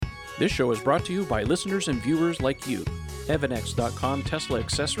This show is brought to you by listeners and viewers like you. EvanX.com Tesla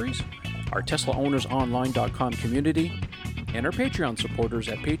accessories, our TeslaOwnersOnline.com community, and our Patreon supporters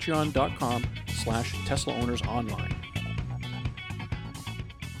at patreon.com/TeslaOwnersOnline.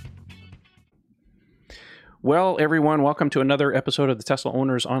 Well, everyone, welcome to another episode of the Tesla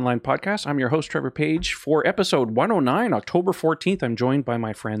Owners Online Podcast. I'm your host, Trevor Page. For episode 109, October 14th, I'm joined by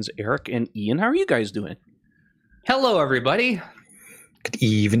my friends Eric and Ian. How are you guys doing? Hello, everybody. Good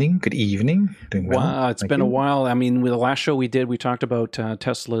evening. Good evening. Doing well. Wow, it's been a while. I mean, with the last show we did, we talked about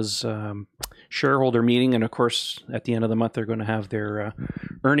Tesla's shareholder meeting. And of course, at the end of the month, they're going to have their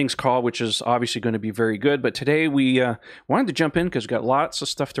earnings call, which is obviously going to be very good. But today we wanted to jump in because we've got lots of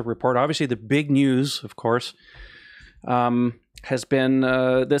stuff to report. Obviously, the big news, of course, has been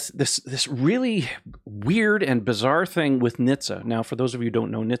this really weird and bizarre thing with NHTSA. Now, for those of you who don't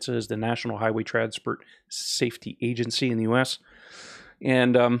know, NHTSA is the National Highway Transport Safety Agency in the U.S.,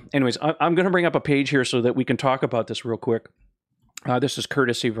 and anyways, I'm going to bring up a page here so that we can talk about this real quick. This is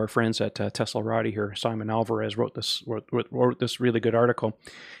courtesy of our friends at Teslarati here. Simon Alvarez wrote this really good article.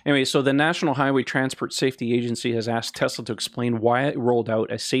 Anyway, so the National Highway Transport Safety Agency has asked Tesla to explain why it rolled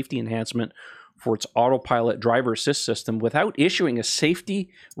out a safety enhancement for its autopilot driver assist system without issuing a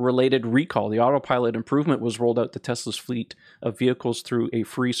safety-related recall. The autopilot improvement was rolled out to Tesla's fleet of vehicles through a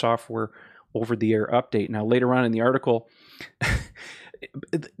free software over-the-air update. Now, later on in the article,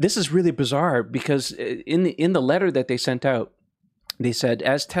 this is really bizarre because in the letter that they sent out, they said,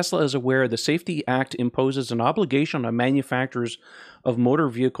 as Tesla is aware, the Safety Act imposes an obligation on manufacturers of motor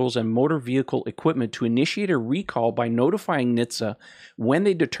vehicles and motor vehicle equipment to initiate a recall by notifying NHTSA when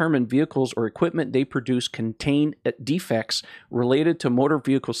they determine vehicles or equipment they produce contain defects related to motor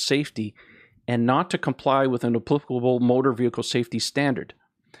vehicle safety and not to comply with an applicable motor vehicle safety standard.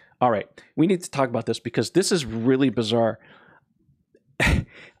 All right, we need to talk about this because this is really bizarre.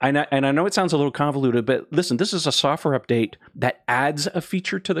 And I know it sounds a little convoluted, but listen, this is a software update that adds a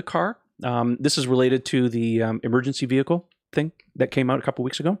feature to the car. This is related to the emergency vehicle thing that came out a couple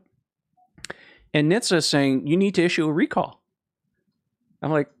weeks ago. And NHTSA is saying you need to issue a recall. I'm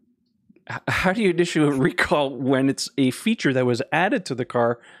like, how do you issue a recall when it's a feature that was added to the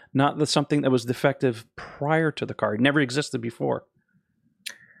car, not something that was defective prior to the car? It never existed before.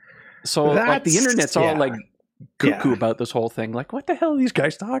 So like the internet's all like cuckoo about this whole thing. Like, what the hell are these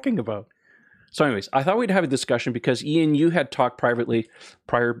guys talking about? So anyways, I thought we'd have a discussion because Ian, you had talked privately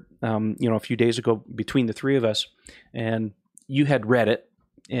prior, a few days ago between the three of us, and you had read it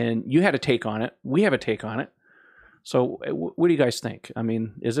and you had a take on it. We have a take on it. So what do you guys think? I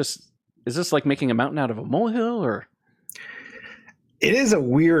mean, is this like making a mountain out of a molehill, or? It is a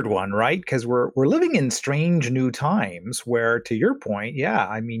weird one, right? Because we're living in strange new times where, to your point,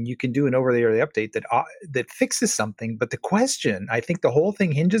 I mean, you can do an over-the-air update that fixes something. But the question, I think the whole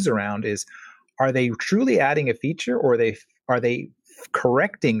thing hinges around is, are they truly adding a feature, or are they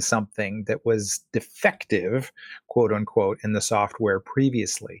correcting something that was defective, quote unquote, in the software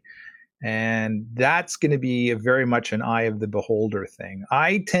previously? And that's going to be very much an eye of the beholder thing.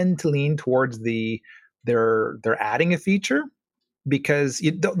 I tend to lean towards they're adding a feature. Because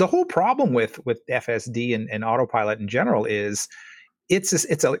the whole problem with FSD and autopilot in general is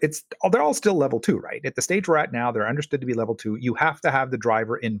they're all still level 2, right? At the stage we're at now, they're understood to be level 2. You have to have the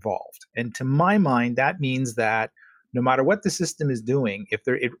driver involved, and to my mind, that means that no matter what the system is doing, if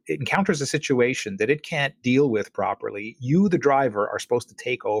it encounters a situation that it can't deal with properly, you, the driver, are supposed to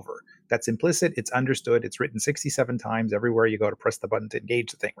take over. That's implicit. It's understood. It's written 67 times everywhere you go to press the button to engage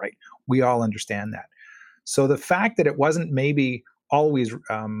the thing, right? We all understand that. So the fact that it wasn't maybe always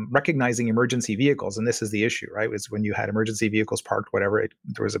recognizing emergency vehicles, and this is the issue, right? Was when you had emergency vehicles parked, whatever,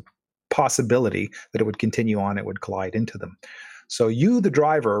 there was a possibility that it would continue on, it would collide into them. So you, the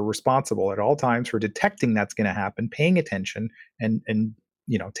driver, are responsible at all times for detecting that's going to happen, paying attention, and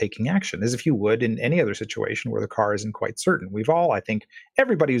taking action, as if you would in any other situation where the car isn't quite certain. We've all, I think,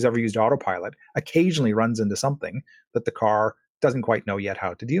 everybody who's ever used autopilot occasionally runs into something that the car doesn't quite know yet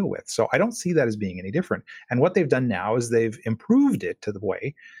how to deal with. So I don't see that as being any different. And what they've done now is they've improved it to the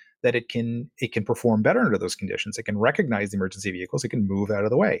way that it can perform better under those conditions. It can recognize the emergency vehicles. It can move out of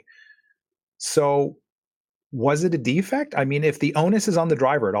the way. So was it a defect? I mean, if the onus is on the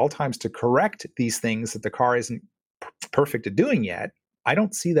driver at all times to correct these things that the car isn't perfect at doing yet, I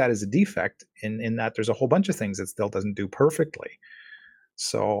don't see that as a defect in that there's a whole bunch of things it still doesn't do perfectly.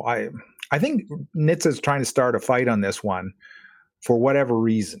 So I think NHTSA is trying to start a fight on this one for whatever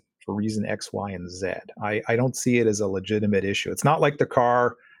reason, for reason X, Y, and Z. I don't see it as a legitimate issue. It's not like the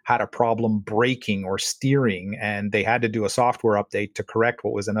car had a problem braking or steering, and they had to do a software update to correct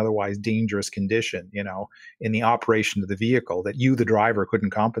what was an otherwise dangerous condition, in the operation of the vehicle that you, the driver, couldn't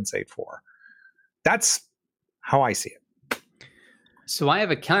compensate for. That's how I see it. So I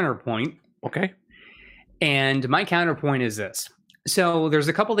have a counterpoint. Okay. And my counterpoint is this. So there's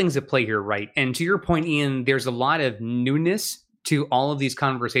a couple things at play here, right? And to your point, Ian, there's a lot of newness to all of these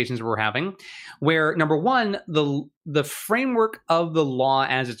conversations we're having, where number one, the framework of the law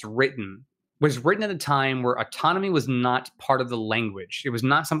as it's written was written at a time where autonomy was not part of the language. It was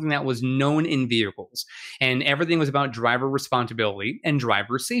not something that was known in vehicles, and everything was about driver responsibility and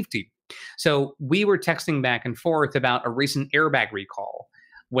driver safety. So we were texting back and forth about a recent airbag recall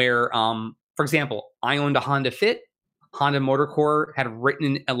where, for example, I owned a Honda Fit. Honda Motor Corps had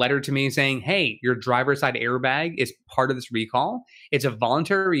written a letter to me saying, hey, your driver's side airbag is part of this recall. It's a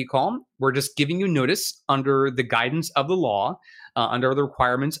voluntary recall. We're just giving you notice under the guidance of the law, under the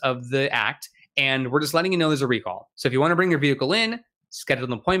requirements of the act, and we're just letting you know there's a recall. So if you want to bring your vehicle in, schedule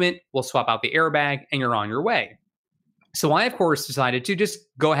an appointment, we'll swap out the airbag, and you're on your way. So I, of course, decided to just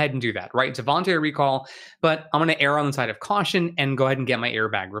go ahead and do that, right? It's a voluntary recall, but I'm going to err on the side of caution and go ahead and get my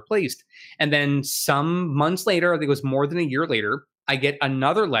airbag replaced. And then some months later, I think it was more than a year later, I get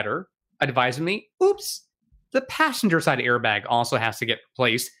another letter advising me, oops, the passenger side airbag also has to get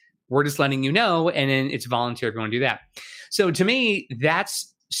replaced. We're just letting you know, and then it's voluntary if you want to do that. So to me,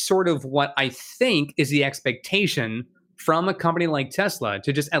 that's sort of what I think is the expectation from a company like Tesla,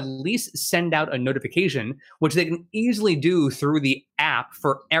 to just at least send out a notification, which they can easily do through the app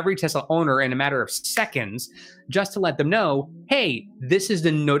for every Tesla owner in a matter of seconds, just to let them know, hey, this is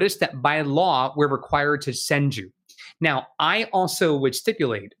the notice that by law we're required to send you. Now, I also would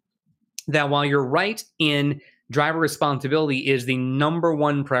stipulate that while you're right in driver responsibility is the number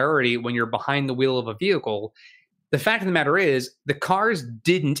one priority when you're behind the wheel of a vehicle, the fact of the matter is the cars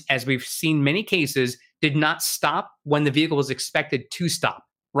didn't, as we've seen many cases, did not stop when the vehicle was expected to stop,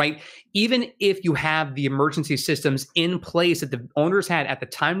 right? Even if you have the emergency systems in place that the owners had at the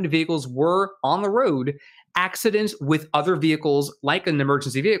time the vehicles were on the road, accidents with other vehicles, like an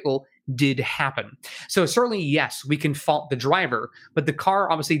emergency vehicle, did happen. So certainly, yes, we can fault the driver, but the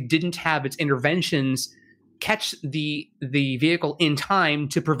car obviously didn't have its interventions catch the vehicle in time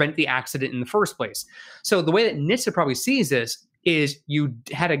to prevent the accident in the first place. So the way that NHTSA probably sees this is you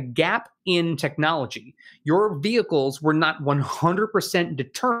had a gap in technology. Your vehicles were not 100%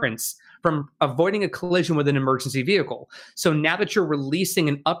 deterrents from avoiding a collision with an emergency vehicle. So now that you're releasing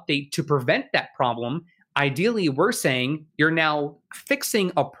an update to prevent that problem, ideally, we're saying you're now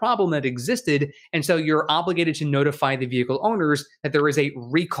fixing a problem that existed, and so you're obligated to notify the vehicle owners that there is a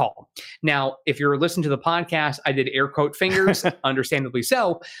recall. Now, if you're listening to the podcast, I did air quote fingers, understandably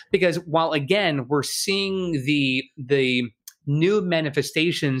so, because while, again, we're seeing the new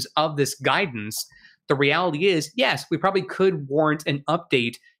manifestations of this guidance, the reality is, yes, we probably could warrant an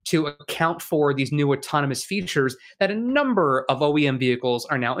update to account for these new autonomous features that a number of OEM vehicles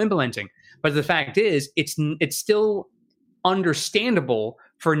are now implementing. But the fact is, it's still understandable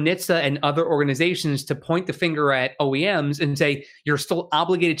for NHTSA and other organizations to point the finger at OEMs and say, you're still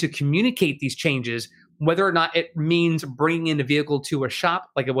obligated to communicate these changes, whether or not it means bringing in a vehicle to a shop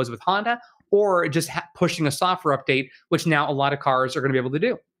like it was with Honda, or just pushing a software update, which now a lot of cars are going to be able to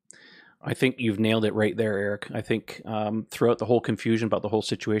do. I think you've nailed it right there, Eric. I think throughout the whole confusion about the whole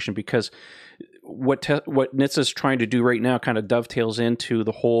situation, because what NHTSA is trying to do right now kind of dovetails into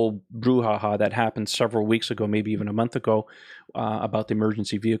the whole brouhaha that happened several weeks ago, maybe even a month ago, about the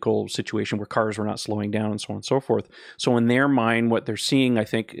emergency vehicle situation where cars were not slowing down and so on and so forth. So in their mind, what they're seeing, I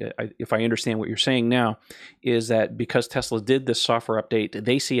think, if I understand what you're saying now, is that because Tesla did this software update,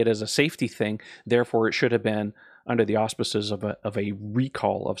 they see it as a safety thing. Therefore, it should have been under the auspices of a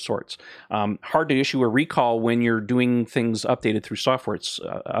recall of sorts. Hard to issue a recall when you're doing things updated through software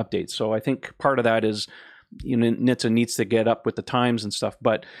updates. So I think part of that is, NHTSA needs to get up with the times and stuff.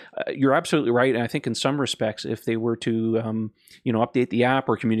 But you're absolutely right. And I think in some respects, if they were to, update the app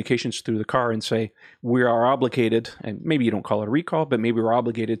or communications through the car and say, we are obligated, and maybe you don't call it a recall, but maybe we're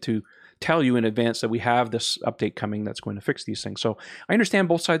obligated to tell you in advance that we have this update coming that's going to fix these things. So I understand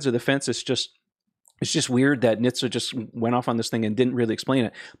both sides of the fence. It's just weird that NHTSA just went off on this thing and didn't really explain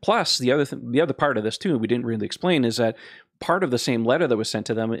it. Plus, the other part of this too, we didn't really explain, is that part of the same letter that was sent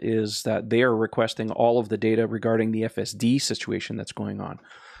to them is that they are requesting all of the data regarding the FSD situation that's going on.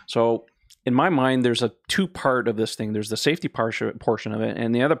 So in my mind, there's a two-part of this thing. There's the safety portion of it,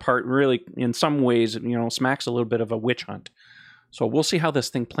 and the other part really, in some ways, smacks a little bit of a witch hunt. So we'll see how this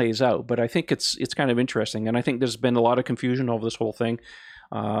thing plays out. But I think it's kind of interesting, and I think there's been a lot of confusion over this whole thing.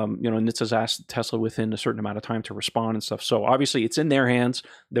 NHTSA's asked Tesla within a certain amount of time to respond and stuff. So obviously it's in their hands.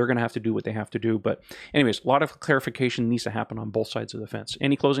 They're going to have to do what they have to do. But anyways, a lot of clarification needs to happen on both sides of the fence.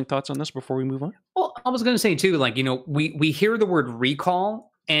 Any closing thoughts on this before we move on? Well, I was going to say too, we hear the word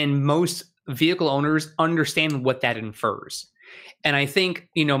recall, and most vehicle owners understand what that infers. And I think,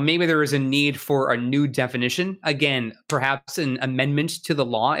 maybe there is a need for a new definition. Again, perhaps an amendment to the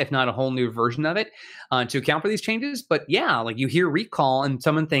law, if not a whole new version of it, to account for these changes. But yeah, you hear recall and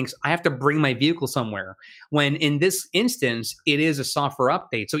someone thinks, I have to bring my vehicle somewhere. When in this instance, it is a software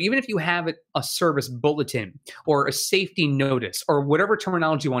update. So even if you have a service bulletin or a safety notice or whatever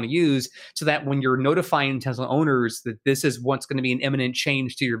terminology you want to use, so that when you're notifying Tesla owners that this is what's going to be an imminent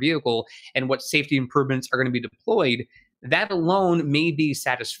change to your vehicle and what safety improvements are going to be deployed, that alone may be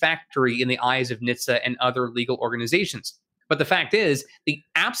satisfactory in the eyes of NHTSA and other legal organizations. But the fact is, the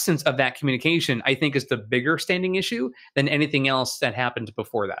absence of that communication, I think, is the bigger standing issue than anything else that happened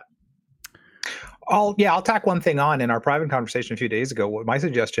before that. I'll tack one thing on. In our private conversation a few days ago, what my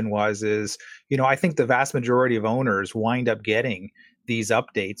suggestion is, I think the vast majority of owners wind up getting these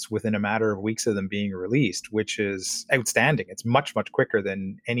updates within a matter of weeks of them being released, which is outstanding. It's much, much quicker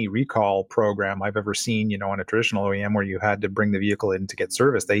than any recall program I've ever seen, on a traditional OEM where you had to bring the vehicle in to get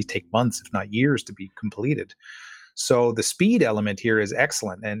service. They take months, if not years, to be completed. So the speed element here is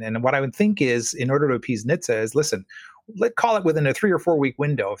excellent. And what I would think is, in order to appease NHTSA, is listen, let's call it within a 3 or 4 week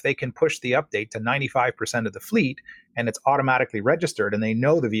window. If they can push the update to 95% of the fleet and it's automatically registered and they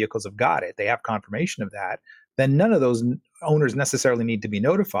know the vehicles have got it, they have confirmation of that, then none of those owners necessarily need to be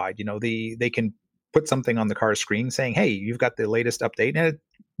notified. They can put something on the car screen saying, hey, you've got the latest update and a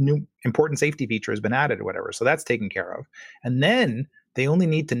new important safety feature has been added or whatever. So that's taken care of. And then they only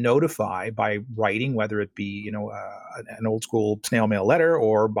need to notify by writing, whether it be, an old school snail mail letter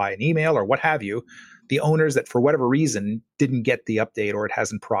or by an email or what have you, the owners that for whatever reason didn't get the update or it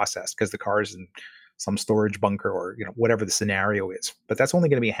hasn't processed because the car is in some storage bunker or whatever the scenario is. But that's only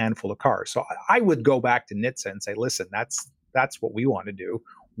going to be a handful of cars. So I would go back to NHTSA and say, listen, that's what we want to do.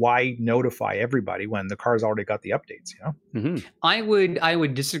 Why notify everybody when the car's already got the updates? Mm-hmm. I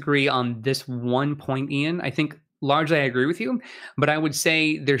would disagree on this one point, Ian. I think largely I agree with you, but I would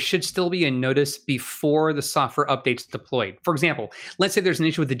say there should still be a notice before the software update's deployed. For example, let's say there's an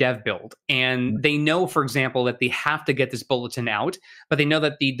issue with the dev build and they know, for example, that they have to get this bulletin out, but they know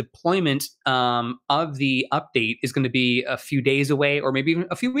that the deployment of the update is going to be a few days away or maybe even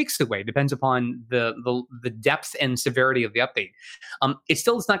a few weeks away, depends upon the depth and severity of the update. It's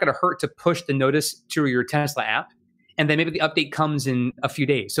not going to hurt to push the notice to your Tesla app, and then maybe the update comes in a few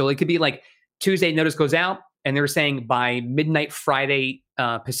days. So it could be like Tuesday, notice goes out, and they're saying by midnight Friday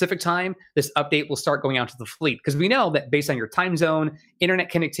Pacific time, this update will start going out to the fleet. Because we know that based on your time zone,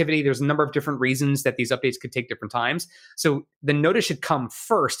 internet connectivity, there's a number of different reasons that these updates could take different times. So the notice should come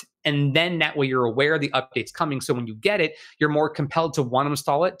first, and then that way you're aware the update's coming. So when you get it, you're more compelled to want to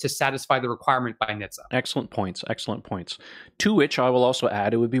install it to satisfy the requirement by NHTSA. Excellent points. To which I will also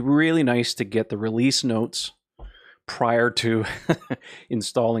add, it would be really nice to get the release notes prior to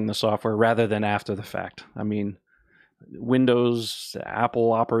installing the software rather than after the fact. I mean, Windows,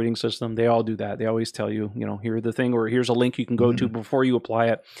 Apple operating system, they all do that. They always tell you, here's the thing, or here's a link you can go to before you apply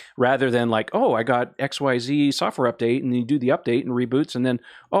it, rather than like, oh, I got XYZ software update, and you do the update and reboots, and then,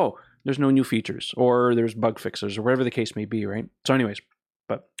 oh, there's no new features, or there's bug fixes, or whatever the case may be, right? So anyways,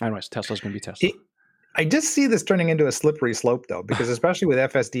 Tesla's going to be Tesla. I just see this turning into a slippery slope, though, because especially with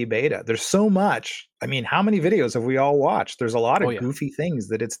FSD beta, there's so much. I mean, how many videos have we all watched? There's a lot of goofy things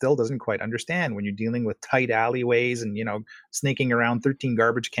that it still doesn't quite understand when you're dealing with tight alleyways and, snaking around 13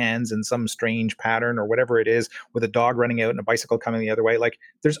 garbage cans in some strange pattern or whatever it is, with a dog running out and a bicycle coming the other way. Like,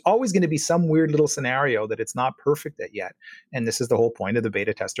 there's always going to be some weird little scenario that it's not perfect at yet. And this is the whole point of the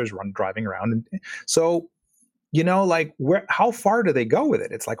beta testers driving around. And so, how far do they go with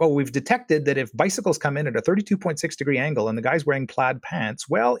it? It's like, oh, we've detected that if bicycles come in at a 32.6 degree angle and the guy's wearing plaid pants,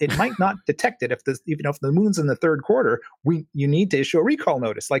 well, it might not detect it even if the moon's in the third quarter. You need to issue a recall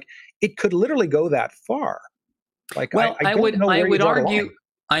notice. Like, it could literally go that far. Like, well, I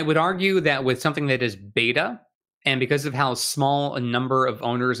would argue that with something that is beta, and because of how small a number of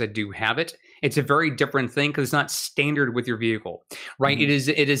owners that do have it, it's a very different thing because it's not standard with your vehicle, right?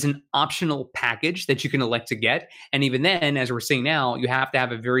 Mm-hmm. It is an optional package that you can elect to get. And even then, as we're seeing now, you have to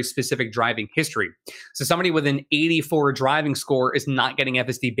have a very specific driving history. So somebody with an 84 driving score is not getting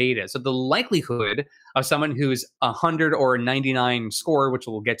FSD beta. So the likelihood of someone who's 100 or a 99 score, which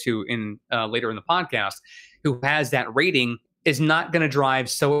we'll get to in later in the podcast, who has that rating is not going to drive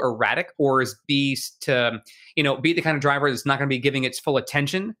so erratic or be the kind of driver that's not going to be giving its full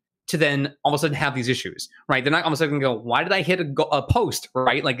attention to then all of a sudden have these issues, right? They're not all of a sudden go, why did I hit a post,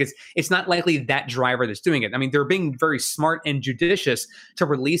 right? Like it's not likely that driver that's doing it. I mean, they're being very smart and judicious to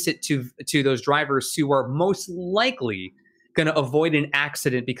release it to those drivers who are most likely going to avoid an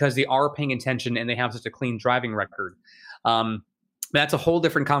accident because they are paying attention and they have such a clean driving record. That's a whole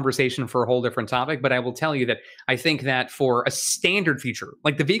different conversation for a whole different topic. But I will tell you that I think that for a standard feature,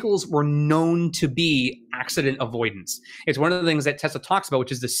 like the vehicles were known to be accident avoidance. It's one of the things that Tesla talks about,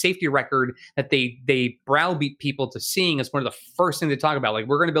 which is the safety record that they browbeat people to seeing as one of the first things they talk about. Like,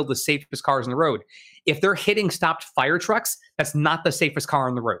 we're going to build the safest cars on the road. If they're hitting stopped fire trucks, that's not the safest car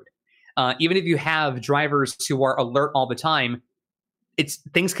on the road. Even if you have drivers who are alert all the time,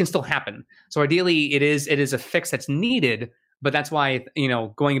 things can still happen. So ideally, it is a fix that's needed. But that's why,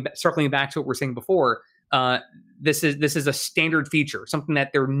 circling back to what we're saying before, this is a standard feature, something that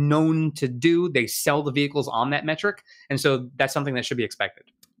they're known to do. They sell the vehicles on that metric, and so that's something that should be expected.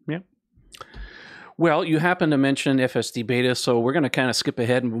 Yeah. Well, you happen to mention FSD beta, so we're going to kind of skip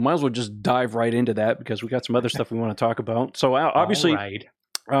ahead, and we might as well just dive right into that because we got some other stuff we want to talk about. So obviously,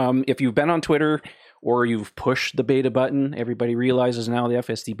 if you've been on Twitter or you've pushed the beta button, everybody realizes now the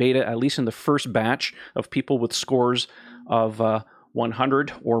FSD beta, at least in the first batch of people with scores of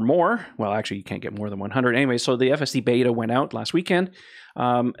 100 or more. Well, actually, you can't get more than 100 anyway. So the FSD beta went out last weekend.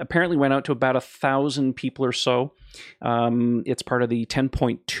 Apparently went out to about 1,000 people or so. It's part of the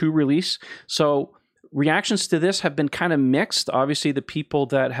 10.2 release. So reactions to this have been kind of mixed. Obviously, the people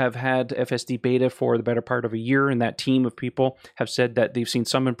that have had FSD beta for the better part of a year and that team of people have said that they've seen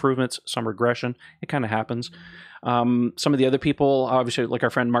some improvements, some regression. It kind of happens. Some of the other people, obviously, like our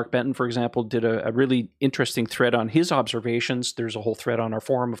friend Mark Benton, for example, did a really interesting thread on his observations. There's a whole thread on our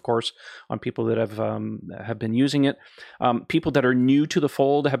forum, of course, on people that have been using it. People that are new to the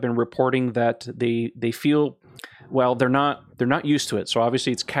fold have been reporting that they feel, well, they're not used to it. So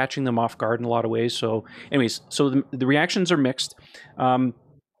obviously, it's catching them off guard in a lot of ways. So, anyways, so the reactions are mixed.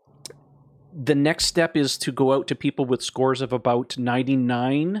 The next step is to go out to people with scores of about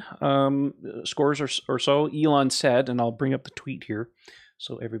 99 scores or so. Elon said, and I'll bring up the tweet here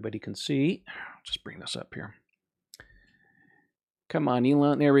so everybody can see. I'll just bring this up here. Come on,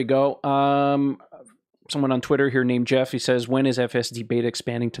 Elon. There we go. Someone on Twitter here named Jeff, he says, when is FSD beta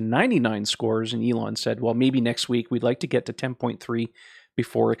expanding to 99 scores? And Elon said, well, maybe next week. We'd like to get to 10.3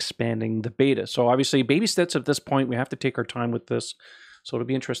 before expanding the beta. So obviously, baby steps at this point. We have to take our time with this. So it'll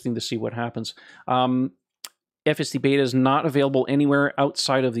be interesting to see what happens. FSD beta is not available anywhere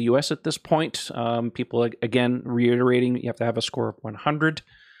outside of the US at this point. People, again, reiterating, you have to have a score of 100.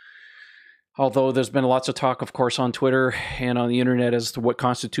 Although there's been lots of talk, of course, on Twitter and on the internet as to what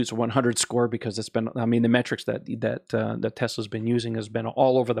constitutes a 100 score, because it's been, I mean, the metrics that Tesla's been using has been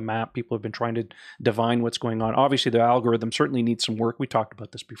all over the map. People have been trying to divine what's going on. Obviously, the algorithm certainly needs some work. We talked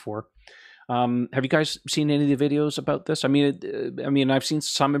about this before. Have you guys seen any of the videos about this? I mean, I've seen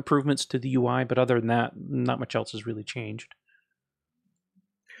some improvements to the UI, but other than that, not much else has really changed.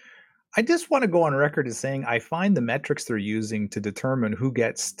 I just want to go on record as saying I find the metrics they're using to determine who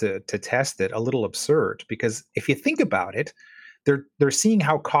gets to test it a little absurd, because if you think about it, they're seeing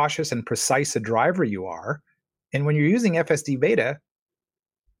how cautious and precise a driver you are. And when you're using FSD beta,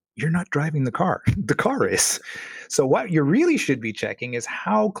 you're not driving the car. The car is. So what you really should be checking is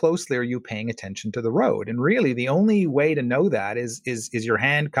how closely are you paying attention to the road? And really, the only way to know that is your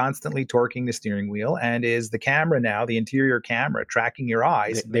hand constantly torquing the steering wheel, and is the camera now, the interior camera, tracking your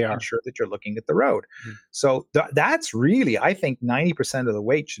eyes, making sure that you're looking at the road. Mm-hmm. So that's really, I think, 90% of the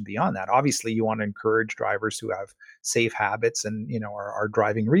weight should be on that. Obviously, you want to encourage drivers who have safe habits and are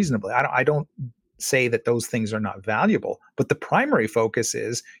driving reasonably. I don't say that those things are not valuable, but the primary focus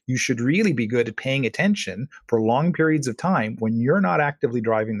is you should really be good at paying attention for long periods of time when you're not actively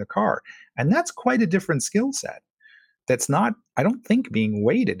driving the car. And that's quite a different skill set. That's not, I don't think, being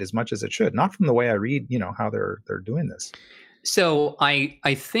weighted as much as it should, not from the way I read, how they're doing this. So I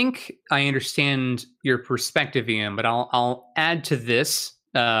think I understand your perspective, Ian, but I'll add to this,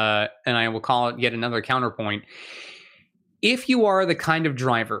 and I will call it yet another counterpoint. If you are the kind of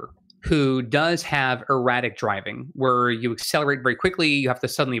driver who does have erratic driving, where you accelerate very quickly, you have to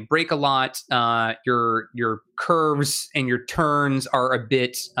suddenly brake a lot, your curves and your turns are a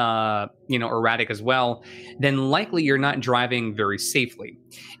bit erratic as well, then likely you're not driving very safely.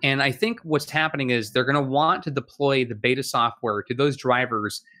 And I think what's happening is they're going to want to deploy the beta software to those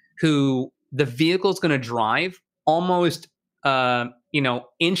drivers who the vehicle's going to drive almost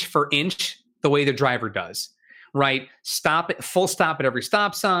inch for inch the way the driver does. Right? Full stop at every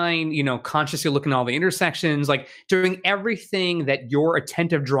stop sign, consciously looking at all the intersections, like doing everything that your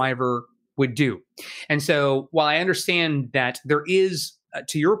attentive driver would do. And so while I understand that there is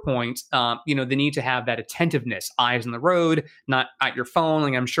to your point, the need to have that attentiveness, eyes on the road, not at your phone.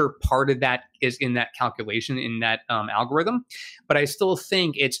 Like I'm sure part of that is in that calculation, in that algorithm. But I still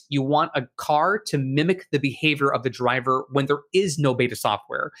think it's you want a car to mimic the behavior of the driver when there is no beta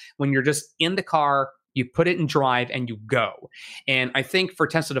software. When you're just in the car, you put it in drive and you go. And I think for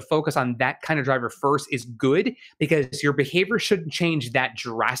Tesla to focus on that kind of driver first is good because your behavior shouldn't change that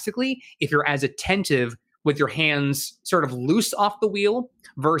drastically if you're as attentive with your hands sort of loose off the wheel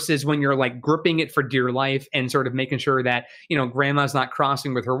versus when you're like gripping it for dear life and sort of making sure that, grandma's not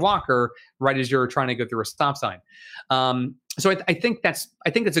crossing with her walker right as you're trying to go through a stop sign. So I think that's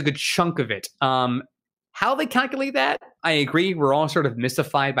a good chunk of it. How they calculate that, I agree. We're all sort of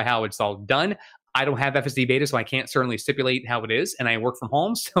mystified by how it's all done. I don't have FSD beta, so I can't certainly stipulate how it is, and I work from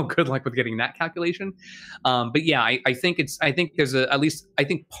home, so good luck with getting that calculation. But yeah, I think there's I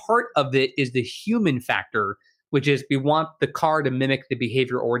think part of it is the human factor, which is we want the car to mimic the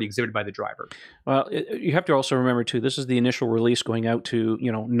behavior already exhibited by the driver. Well, you have to also remember too, this is the initial release going out to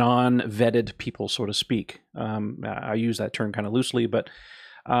non-vetted people, so to speak. I use that term kind of loosely, but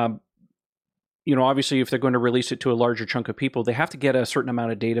obviously if they're going to release it to a larger chunk of people, they have to get a certain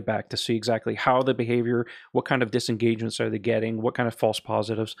amount of data back to see exactly how the behavior, what kind of disengagements are they getting, what kind of false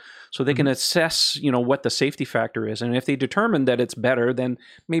positives, so they can assess, what the safety factor is. And if they determine that it's better, then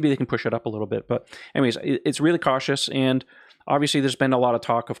maybe they can push it up a little bit. But anyways, it's really cautious. And obviously there's been a lot of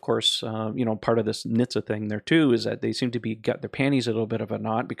talk, of course, part of this NHTSA thing there too, is that they seem to be got their panties a little bit of a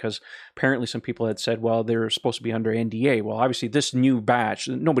knot because apparently some people had said, well, they're supposed to be under NDA. Well, obviously this new batch,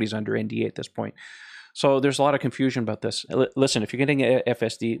 nobody's under NDA at this point. So there's a lot of confusion about this. Listen, if you're getting a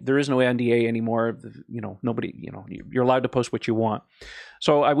FSD, there is no NDA anymore. Nobody, you're allowed to post what you want.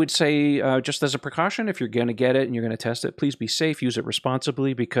 So I would say, just as a precaution, if you're going to get it and you're going to test it, please be safe, use it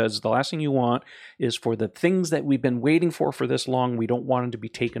responsibly, because the last thing you want is for the things that we've been waiting for this long, we don't want them to be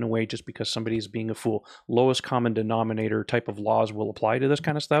taken away just because somebody's being a fool. Lowest common denominator type of laws will apply to this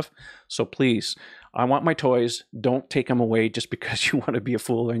kind of stuff. So please, I want my toys. Don't take them away just because you want to be a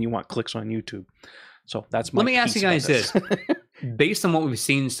fool and you want clicks on YouTube. So that's my Let me ask you guys this. Based on what we've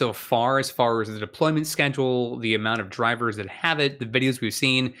seen so far as the deployment schedule, the amount of drivers that have it, the videos we've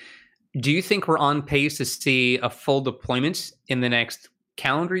seen, do you think we're on pace to see a full deployment in the next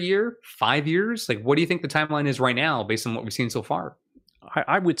calendar year, 5 years? Like, what do you think the timeline is right now based on what we've seen so far?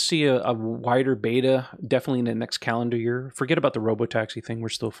 I would see a wider beta definitely in the next calendar year. Forget about the robotaxi thing. We're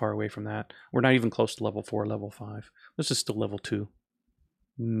still far away from that. We're not even close to level 4, level 5. This is still level 2.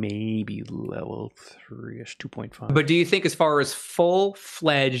 Maybe level 3-ish, 2.5. But do you think as far as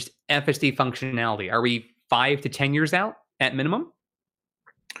full-fledged FSD functionality, are we 5 to 10 years out at minimum?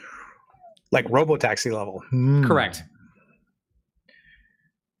 Like robotaxi level? Correct.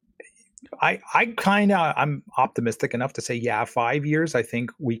 I'm optimistic enough to say, 5 years. I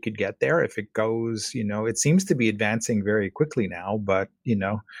think we could get there if it goes, it seems to be advancing very quickly now, but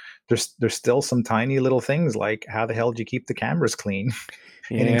there's still some tiny little things like how the hell do you keep the cameras clean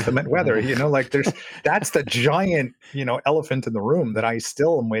in inclement weather? That's the giant, elephant in the room that I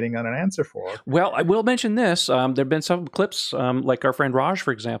still am waiting on an answer for. Well, I will mention this. There've been some clips, like our friend Raj,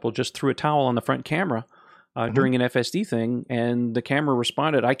 for example, just threw a towel on the front camera during an FSD thing, and the camera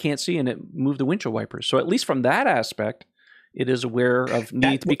responded, I can't see, and it moved the windshield wipers. So at least from that aspect, it is aware of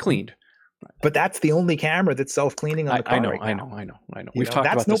need to be cleaned. But that's the only camera that's self-cleaning on the car. I know. We've talked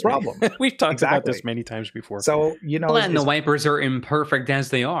that's about no this problem. We've talked about this many times before. So, and the wipers are imperfect as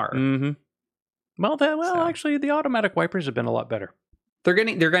they are. Mm-hmm. Well, actually, the automatic wipers have been a lot better. They're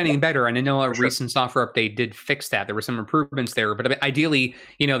getting better, and I know a recent software update did fix that. There were some improvements there, but ideally,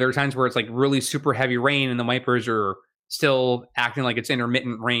 there are times where it's like really super heavy rain and the wipers are still acting like it's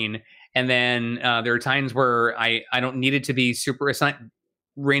intermittent rain, and then there are times where I don't need it to be super. It's not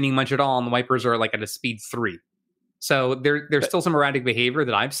raining much at all, and the wipers are like at a speed 3. So there's still some erratic behavior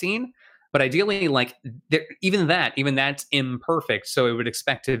that I've seen, but ideally, like even that's imperfect. So it would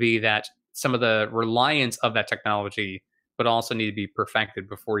expect to be that some of the reliance of that technology would also need to be perfected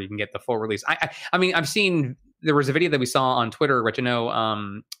before you can get the full release. I mean, I've seen, there was a video that we saw on Twitter, which I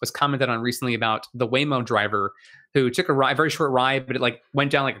know was commented on recently about the Waymo driver who took a very short ride, but it like went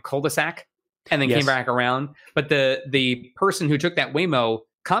down like a cul-de-sac and then came back around. But the person who took that Waymo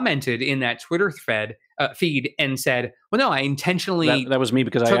commented in that Twitter feed and said, well, no, I intentionally that was me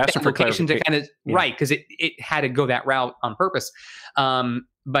because I asked him for clarification to kind of right, because it had to go that route on purpose.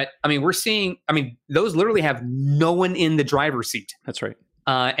 But I mean, we're seeing, those literally have no one in the driver's seat. That's right.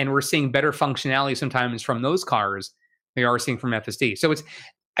 And we're seeing better functionality sometimes from those cars than we are seeing from FSD. So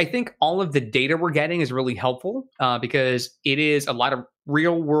I think all of the data we're getting is really helpful because it is a lot of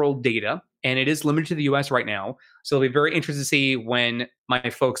real world data and it is limited to the US right now. So it'll be very interesting to see when my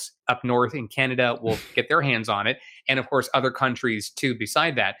folks up north in Canada will get their hands on it. And of course, other countries too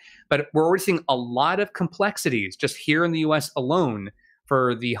beside that. But we're already seeing a lot of complexities just here in the US alone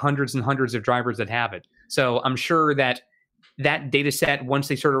for the hundreds and hundreds of drivers that have it. So I'm sure that data set, once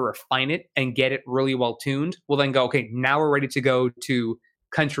they sort of refine it and get it really well tuned, will then go, okay, now we're ready to go to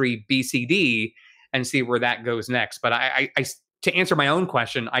country BCD and see where that goes next. But I to answer my own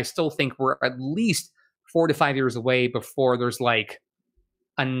question, I still think we're at least 4 to 5 years away before there's like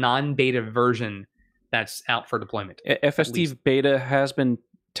a non-beta version that's out for deployment. FSD beta has been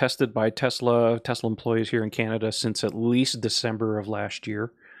tested by Tesla employees here in Canada since at least December of last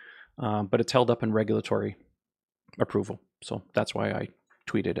year, but it's held up in regulatory approval. So that's why I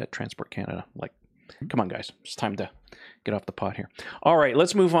tweeted at Transport Canada, like, come on, guys, it's time to get off the pot here. All right,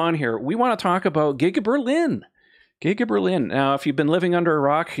 let's move on here. We want to talk about Giga Berlin. Giga Berlin. Now, if you've been living under a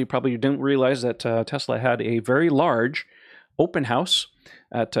rock, you probably didn't realize that Tesla had a very large open house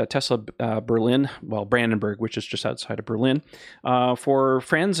at Tesla Berlin, well, Brandenburg, which is just outside of Berlin, for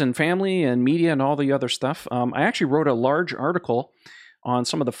friends and family and media and all the other stuff. I actually wrote a large article on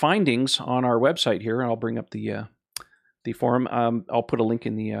some of the findings on our website here, and I'll bring up the forum. I'll put a link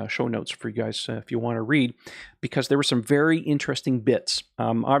in the show notes for you guys if you want to read, because there were some very interesting bits.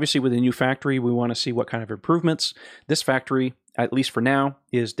 Obviously, with the new factory, we want to see what kind of improvements. This factory, at least for now,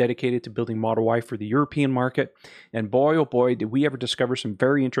 is dedicated to building Model Y for the European market. And boy, oh boy, did we ever discover some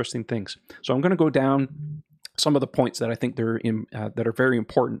very interesting things. So I'm going to go down some of the points that I think that are very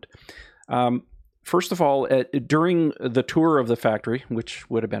important. First of all, during the tour of the factory, which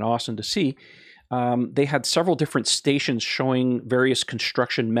would have been awesome to see, they had several different stations showing various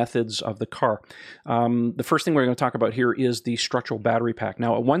construction methods of the car. The first thing we're going to talk about here is the structural battery pack.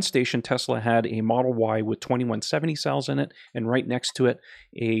 Now, at one station, Tesla had a Model Y with 2170 cells in it, and right next to it,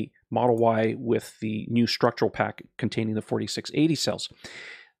 a Model Y with the new structural pack containing the 4680 cells.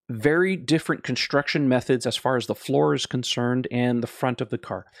 Very different construction methods as far as the floor is concerned and the front of the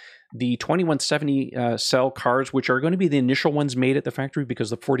car. The 2170 cell cars, which are going to be the initial ones made at the factory because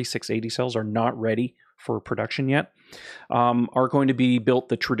the 4680 cells are not ready for production yet, are going to be built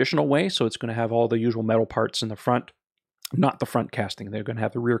the traditional way. So it's going to have all the usual metal parts in the front, not the front casting. They're going to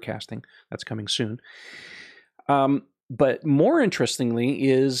have the rear casting. That's coming soon. But more interestingly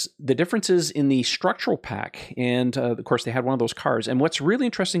is the differences in the structural pack. And of course, they had one of those cars. And what's really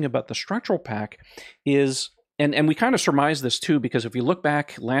interesting about the structural pack is, and we kind of surmised this too, because if you look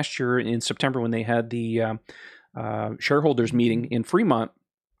back last year in September when they had the shareholders meeting in Fremont,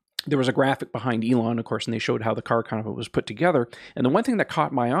 there was a graphic behind Elon, of course, and they showed how the car kind of was put together. And the one thing that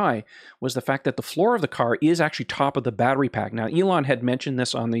caught my eye was the fact that the floor of the car is actually top of the battery pack. Now, Elon had mentioned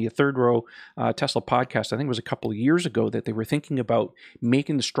this on the Third Row Tesla podcast, I think it was a couple of years ago, that they were thinking about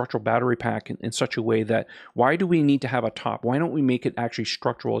making the structural battery pack in such a way that, why do we need to have a top? Why don't we make it actually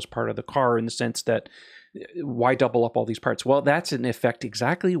structural as part of the car, in the sense that, why double up all these parts? Well, that's in effect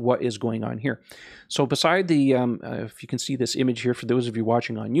exactly what is going on here. So beside the, if you can see this image here, for those of you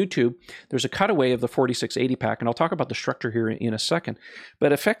watching on YouTube, there's a cutaway of the 4680 pack, and I'll talk about the structure here in a second.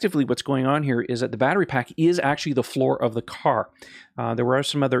 But effectively what's going on here is that the battery pack is actually the floor of the car. There were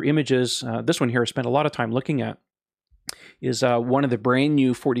some other images. This one here I spent a lot of time looking at, is one of the brand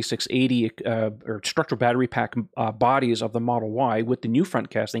new 4680 or structural battery pack bodies of the Model Y with the new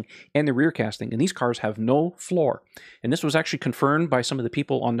front casting and the rear casting. And these cars have no floor. And this was actually confirmed by some of the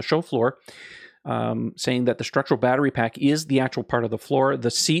people on the show floor, saying that the structural battery pack is the actual part of the floor.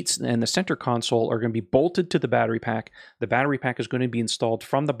 The seats and the center console are going to be bolted to the battery pack. The battery pack is going to be installed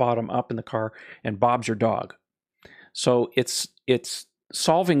from the bottom up in the car, and Bob's your dog. So it's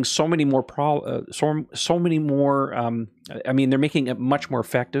solving so many more so many more. I mean, they're making it much more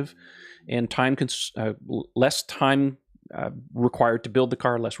effective, and less time required to build the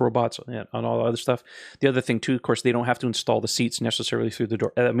car, less robots, and all the other stuff. The other thing too, of course, they don't have to install the seats necessarily through the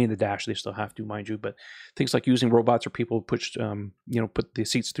door. I mean, the dash they still have to, mind you, but things like using robots or people push, put the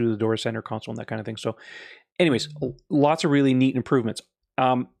seats through the door, center console, and that kind of thing. So, anyways, lots of really neat improvements.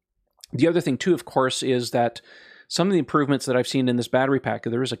 The other thing too, of course, is that some of the improvements that I've seen in this battery pack,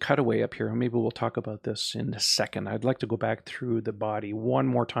 there is a cutaway up here, and maybe we'll talk about this in a second. I'd like to go back through the body one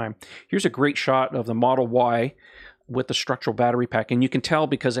more time. Here's a great shot of the Model Y with the structural battery pack, and you can tell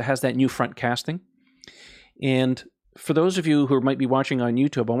because it has that new front casting. And for those of you who might be watching on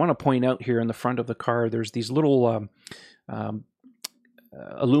YouTube, I want to point out here in the front of the car, there's these little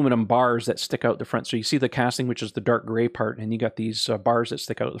aluminum bars that stick out the front. So you see the casting, which is the dark gray part, and you got these bars that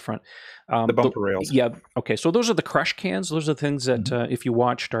stick out the front. The bumper rails. Yeah. Okay. So those are the crush cans. Those are the things that if you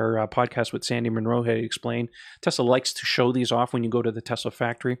watched our podcast with Sandy Monroe had explained, Tesla likes to show these off when you go to the Tesla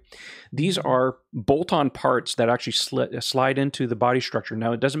factory. These are bolt-on parts that actually slide into the body structure.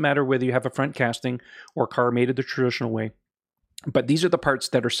 Now, it doesn't matter whether you have a front casting or a car made it the traditional way. But these are the parts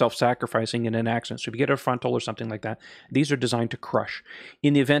that are self-sacrificing in an accident. So if you get a frontal or something like that, these are designed to crush.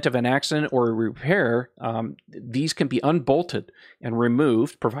 In the event of an accident or a repair, these can be unbolted and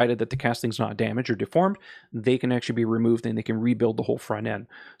removed, provided that the casting's not damaged or deformed. They can actually be removed and they can rebuild the whole front end.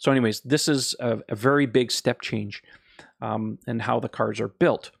 So anyways, this is a very big step change in how the cars are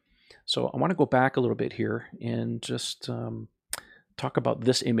built. So I want to go back a little bit here and just talk about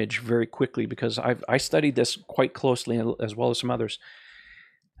this image very quickly, because I studied this quite closely as well as some others.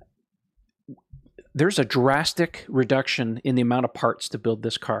 There's a drastic reduction in the amount of parts to build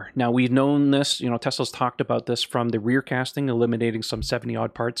this car. Now, we've known this, Tesla's talked about this from the rear casting, eliminating some 70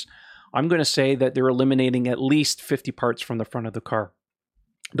 odd parts. I'm going to say that they're eliminating at least 50 parts from the front of the car.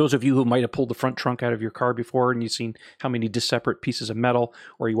 Those of you who might have pulled the front trunk out of your car before and you've seen how many separate pieces of metal,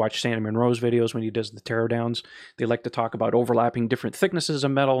 or you watch Sandy Monroe's videos when he does the teardowns, they like to talk about overlapping different thicknesses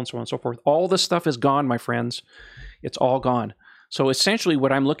of metal and so on and so forth. All this stuff is gone, my friends. It's all gone. So essentially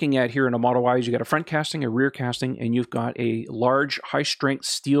what I'm looking at here in a Model Y is you got a front casting, a rear casting, and you've got a large high-strength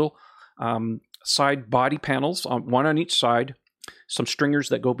steel side body panels, one on each side, some stringers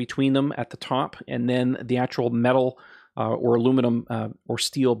that go between them at the top, and then the actual metal or aluminum or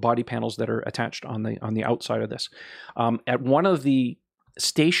steel body panels that are attached on the outside of this. At one of the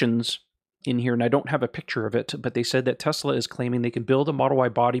stations in here, and I don't have a picture of it, but they said that Tesla is claiming they can build a Model Y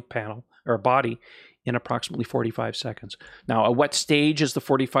body panel or a body in approximately 45 seconds. Now, at what stage is the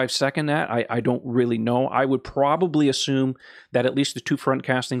 45-second at? I don't really know. I would probably assume that at least the two front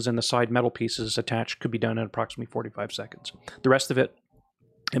castings and the side metal pieces attached could be done in approximately 45 seconds. The rest of it,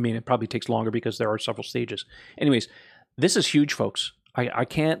 it probably takes longer because there are several stages. Anyways, this is huge, folks. I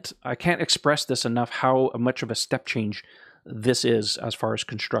can't express this enough how much of a step change this is as far as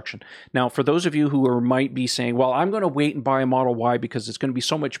construction. Now, for those of you who might be saying, well, I'm going to wait and buy a Model Y because it's going to be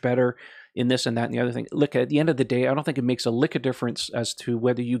so much better in this and that and the other thing. Look, at the end of the day, I don't think it makes a lick of difference as to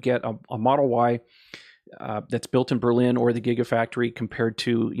whether you get a Model Y that's built in Berlin or the Gigafactory compared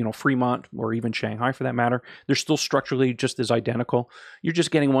to Fremont or even Shanghai for that matter. They're still structurally just as identical. You're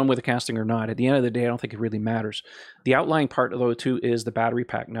just getting one with a casting or not. At the end of the day, I don't think it really matters. The outlying part, though, too, is the battery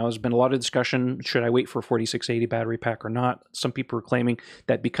pack. Now, there's been a lot of discussion, should I wait for a 4680 battery pack or not? Some people are claiming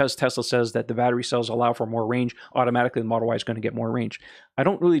that because Tesla says that the battery cells allow for more range, automatically the Model Y is going to get more range. I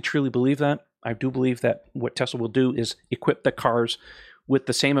don't really truly believe that. I do believe that what Tesla will do is equip the cars with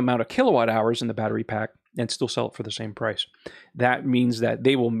the same amount of kilowatt hours in the battery pack and still sell it for the same price. That means that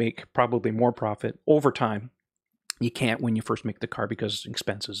they will make probably more profit over time. You can't when you first make the car because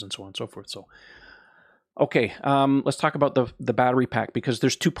expenses and so on and so forth. So, okay, let's talk about the battery pack, because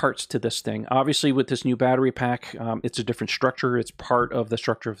there's two parts to this thing. Obviously, with this new battery pack, it's a different structure. It's part of the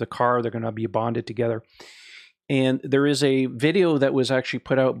structure of the car. They're going to be bonded together. And there is a video that was actually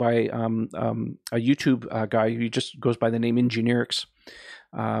put out by a YouTube guy who just goes by the name Engineerix,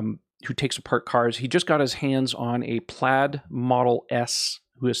 who takes apart cars. He just got his hands on a Plaid Model S,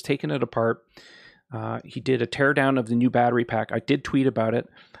 who has taken it apart. He did a teardown of the new battery pack. I did tweet about it.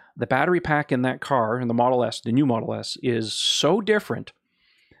 The battery pack in that car, in the Model S, the new Model S, is so different.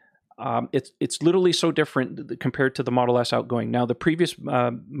 It's literally so different compared to the Model S outgoing. Now, the previous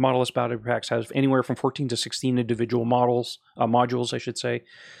Model S battery packs have anywhere from 14 to 16 individual modules, I should say.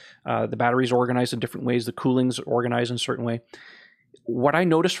 The batteries are organized in different ways. The cooling's organized in a certain way. What I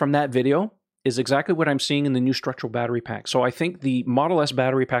noticed from that video is exactly what I'm seeing in the new structural battery pack. So I think the Model S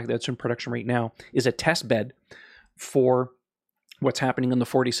battery pack that's in production right now is a test bed for what's happening in the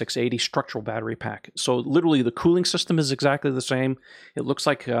 4680 structural battery pack. So literally the cooling system is exactly the same. It looks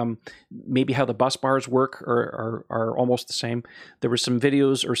like maybe how the bus bars work are almost the same. There were some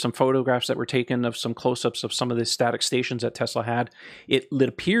videos or some photographs that were taken of some close-ups of some of the static stations that Tesla had. It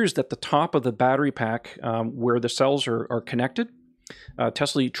appears that the top of the battery pack where the cells are connected,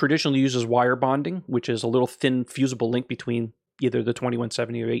 Tesla traditionally uses wire bonding, which is a little thin fusible link between either the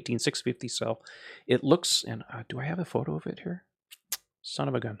 2170 or 18650 cell. It looks, and do I have a photo of it here? Son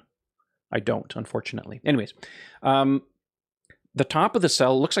of a gun. I don't, unfortunately. Anyways, the top of the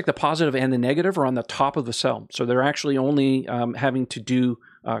cell looks like the positive and the negative are on the top of the cell. So they're actually only having to do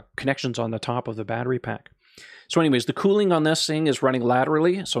connections on the top of the battery pack. So anyways, the cooling on this thing is running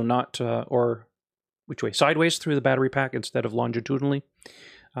laterally, so not, or which way? Sideways through the battery pack instead of longitudinally.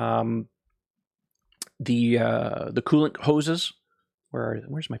 The coolant hoses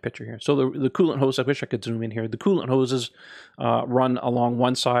where's my picture here? So the coolant hose, I wish I could zoom in here. The coolant hoses run along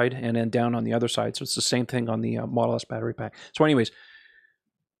one side and then down on the other side. So it's the same thing on the Model S battery pack. So anyways,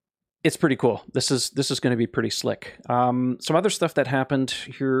 it's pretty cool. This is going to be pretty slick. Some other stuff that happened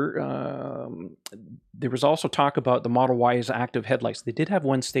here. There was also talk about the Model Y's active headlights. They did have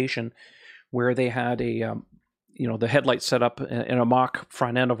one station where they had a the headlight set up in a mock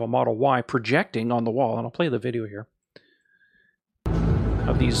front end of a Model Y projecting on the wall. And I'll play the video here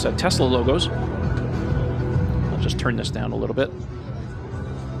of these Tesla logos. I'll just turn this down a little bit.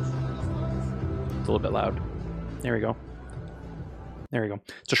 It's a little bit loud. There we go. There we go.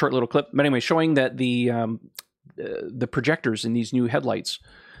 It's a short little clip. But anyway, showing that the projectors in these new headlights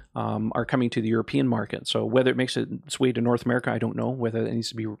are coming to the European market. So whether it makes its way to North America, I don't know. Whether it needs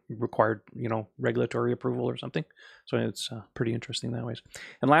to be required, regulatory approval or something. So it's pretty interesting that way.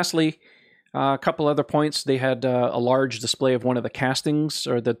 And lastly, a couple other points. They had a large display of one of the castings,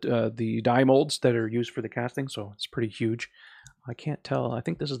 or the die molds that are used for the casting. So it's pretty huge. I can't tell. I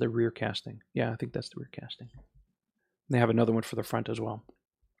think this is the rear casting. Yeah, I think that's the rear casting. They have another one for the front as well.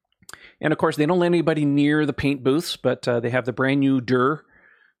 And of course, they don't let anybody near the paint booths, but they have the brand new Dur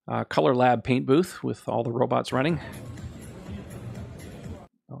Color Lab paint booth with all the robots running.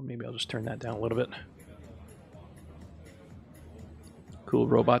 Oh, maybe I'll just turn that down a little bit. Cool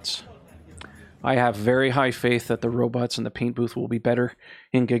robots. I have very high faith that the robots in the paint booth will be better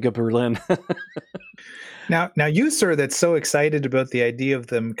in Giga Berlin. Now, you, sir, that's so excited about the idea of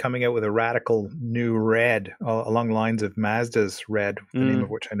them coming out with a radical new red along the lines of Mazda's red, the name of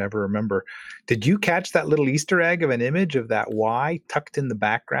which I never remember. Did you catch that little Easter egg of an image of that Y tucked in the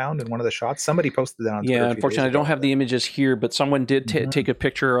background in one of the shots? Somebody posted that on Twitter. Yeah, unfortunately, I don't have the images here, but someone did take a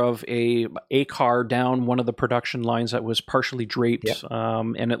picture of a car down one of the production lines that was partially draped,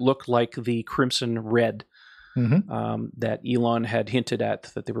 and it looked like the crimson red. That Elon had hinted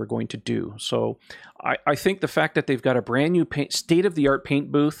at that they were going to do. So I think the fact that they've got a brand new state-of-the-art paint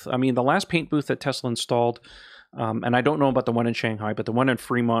booth. I mean, the last paint booth that Tesla installed, and I don't know about the one in Shanghai, but the one in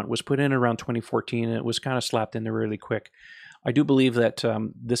Fremont was put in around 2014, and it was kind of slapped in there really quick. I do believe that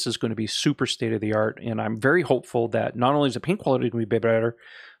this is going to be super state-of-the-art, and I'm very hopeful that not only is the paint quality going to be better,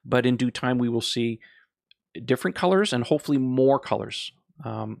 but in due time we will see different colors and hopefully more colors.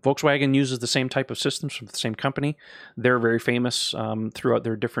 Volkswagen uses the same type of systems from the same company. They're very famous throughout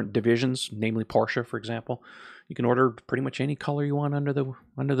their different divisions, namely Porsche, for example. You can order pretty much any color you want under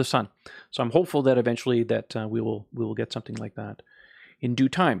the sun. So I'm hopeful that eventually that we will get something like that in due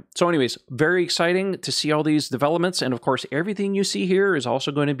time. So anyways, very exciting to see all these developments, and of course, everything you see here is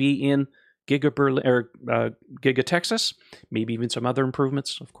also going to be in Giga Berlin or Giga Texas, maybe even some other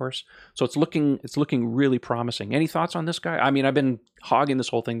improvements, of course. So it's looking really promising. Any thoughts on this guy? I mean, I've been hogging this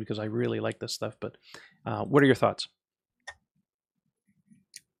whole thing because I really like this stuff, but what are your thoughts?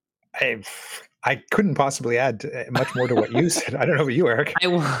 I couldn't possibly add much more to what you said. I don't know about you, Eric.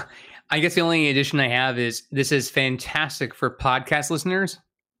 I guess the only addition I have is this is fantastic for podcast listeners,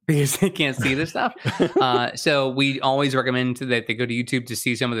 because they can't see this stuff. So we always recommend that they go to YouTube to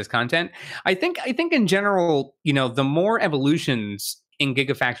see some of this content. I think in general, the more evolutions in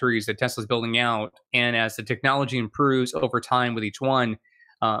gigafactories that Tesla's building out, and as the technology improves over time with each one,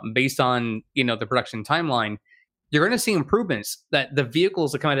 based on, the production timeline, you're going to see improvements that the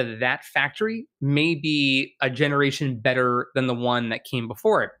vehicles that come out of that factory may be a generation better than the one that came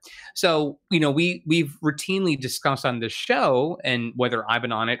before it. So, we've routinely discussed on this show, and whether I've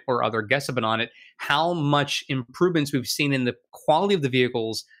been on it or other guests have been on it, how much improvements we've seen in the quality of the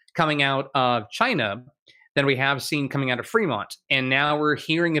vehicles coming out of China than we have seen coming out of Fremont. And now we're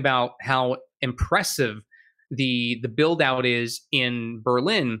hearing about how impressive the build out is in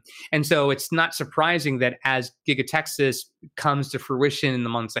Berlin. And so it's not surprising that as Giga Texas comes to fruition in the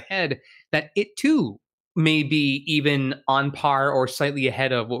months ahead, that it too may be even on par or slightly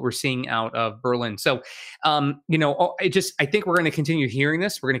ahead of what we're seeing out of Berlin. So, I think we're going to continue hearing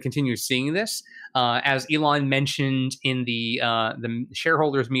this. We're going to continue seeing this. As Elon mentioned in the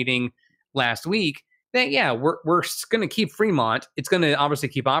shareholders meeting last week, that, we're going to keep Fremont. It's going to obviously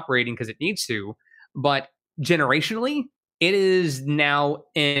keep operating because it needs to, but generationally, it is now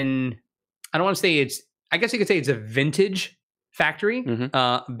in, I don't want to say I guess you could say it's a vintage factory,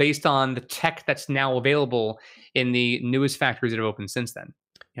 based on the tech that's now available in the newest factories that have opened since then.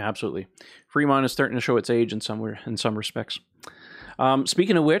 Yeah, absolutely. Fremont is starting to show its age in some respects.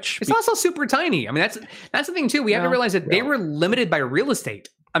 Speaking of which, it's also super tiny. I mean, that's the thing too. We have to realize that they were limited by real estate.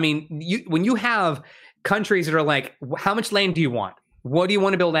 I mean, when you have countries that are like, how much land do you want? What do you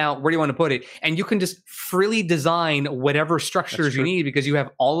want to build out? Where do you want to put it? And you can just freely design whatever structures you need because you have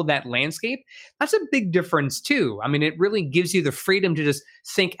all of that landscape. That's a big difference too. I mean, it really gives you the freedom to just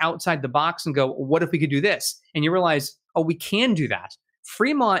think outside the box and go, what if we could do this? And you realize, oh, we can do that.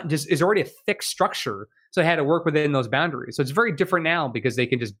 Fremont just is already a fixed structure. So they had to work within those boundaries. So it's very different now because they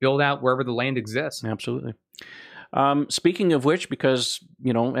can just build out wherever the land exists. Absolutely. Speaking of which, because,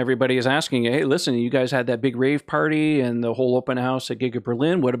 everybody is asking, hey, listen, you guys had that big rave party and the whole open house at Giga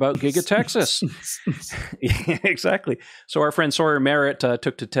Berlin. What about Giga Texas? Yeah, exactly. So our friend Sawyer Merritt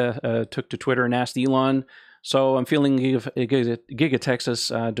took to Twitter and asked Elon. So I'm feeling Giga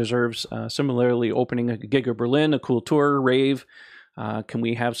Texas deserves similarly opening a Giga Berlin, a cool tour, rave. Can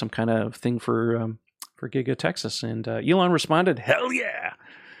we have some kind of thing for Giga Texas? And Elon responded, hell yeah.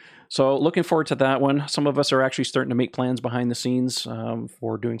 So looking forward to that one. Some of us are actually starting to make plans behind the scenes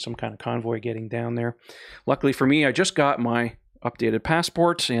for doing some kind of convoy getting down there. Luckily for me, I just got my updated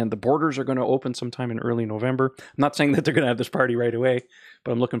passport and the borders are going to open sometime in early November. I'm not saying that they're going to have this party right away,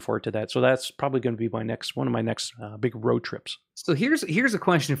 but I'm looking forward to that. So that's probably going to be one of my next big road trips. So here's a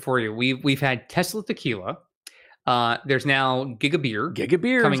question for you. We've had Tesla Tequila. There's now Giga Beer. Giga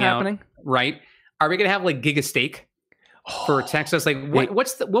Beer coming is happening. Out, right? Are we going to have like Giga Steak? For Texas, like what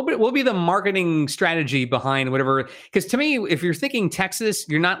will be the marketing strategy behind whatever? Because to me, if you're thinking Texas,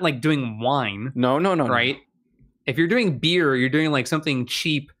 you're not like doing wine. No, right? No. If you're doing beer, you're doing like something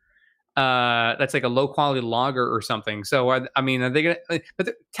cheap. That's like a low quality lager or something. So are they gonna?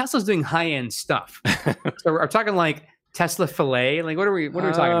 But Tesla's doing high end stuff. So we're talking like Tesla filet. Like what are we talking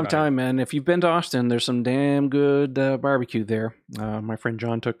about? I'm telling you, man. If you've been to Austin, there's some damn good barbecue there. My friend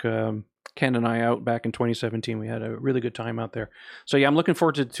John took Ken and I out back in 2017. We had a really good time out there. So yeah, I'm looking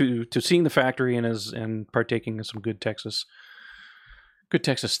forward to seeing the factory and partaking in some good Texas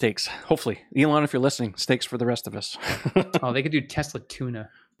steaks. Hopefully, Elon, if you're listening, steaks for the rest of us. Oh, they could do Tesla tuna.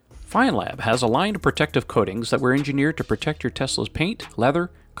 FineLab has a line of protective coatings that were engineered to protect your Tesla's paint,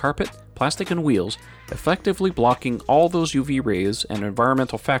 leather, carpet, plastic, and wheels, effectively blocking all those UV rays and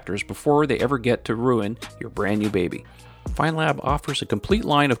environmental factors before they ever get to ruin your brand new baby. FineLab offers a complete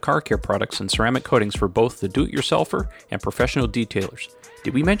line of car care products and ceramic coatings for both the do-it-yourselfer and professional detailers.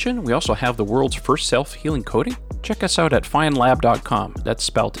 Did we mention we also have the world's first self-healing coating? Check us out at finelab.com, that's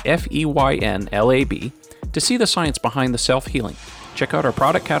spelled FEYNLAB, to see the science behind the self-healing. Check out our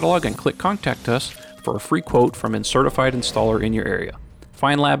product catalog and click Contact Us for a free quote from a certified installer in your area.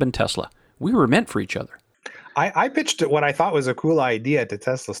 FineLab and Tesla, we were meant for each other. I pitched what I thought was a cool idea to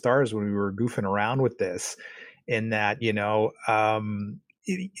Tesla Stars when we were goofing around with this. In that,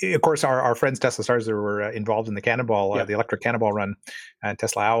 of course, our friends Tesla Stars that were involved in the Cannonball, the electric Cannonball run, and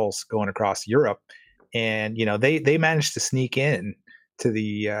Tesla Owls going across Europe, and they managed to sneak in to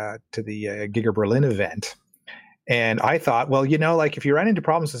the Giga Berlin event. And I thought, well, like if you run into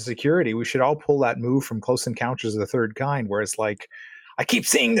problems with security, we should all pull that move from Close Encounters of the Third Kind, where it's like, I keep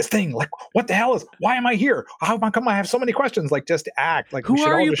seeing this thing. Like, what the hell why am I here? How come I have so many questions? Like, just act. Like, who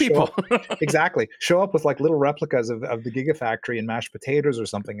are you people? Exactly. Show up with like little replicas of the Gigafactory and mashed potatoes or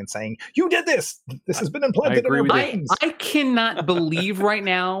something and saying, you did this. This has been implanted in our brains. I cannot believe right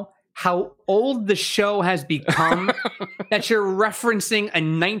now how old the show has become that you're referencing a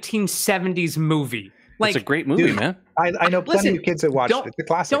 1970s movie. Like, it's a great movie, man. I know plenty of kids that watched it. It's a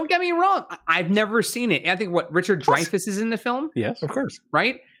classic. Don't get me wrong. I've never seen it. I think Richard Dreyfuss is in the film. Yes, of course.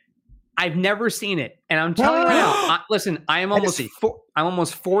 Right? I've never seen it, and I'm telling you right now. Listen, I'm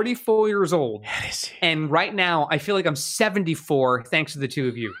almost 44 years old, and right now I feel like I'm 74 thanks to the two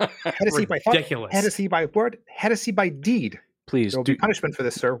of you. Ridiculous. Heresy by word, heresy by deed. Please, there will be punishment for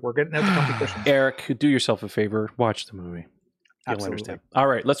this, sir. We're getting out the competition. Eric, do yourself a favor. Watch the movie. You'll understand. All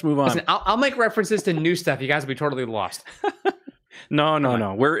right, let's move on. Listen, I'll make references to new stuff. You guys will be totally lost.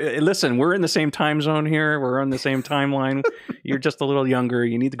 No. We're in the same time zone here. We're on the same timeline. You're just a little younger.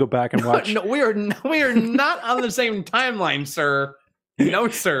 You need to go back and watch. No, we are not on the same timeline, sir. No,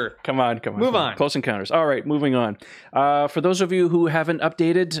 sir. Come on. Move on. Close Encounters. All right, moving on. For those of you who haven't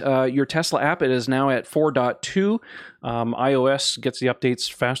updated your Tesla app, it is now at 4.2. iOS gets the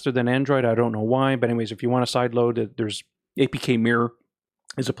updates faster than Android. I don't know why, but anyways, if you want to sideload it, there's APK Mirror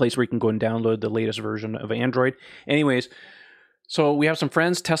is a place where you can go and download the latest version of Android. Anyways, so we have some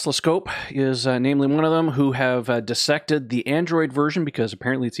friends. Tesla Scope is namely one of them, who have dissected the Android version because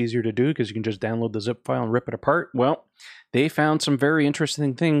apparently it's easier to do because you can just download the zip file and rip it apart. Well, they found some very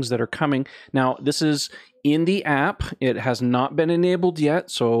interesting things that are coming. Now, this is in the app. It has not been enabled yet,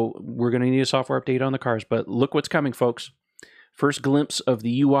 so we're going to need a software update on the cars. But look what's coming, folks. First glimpse of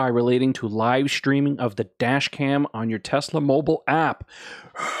the UI relating to live streaming of the dash cam on your Tesla mobile app.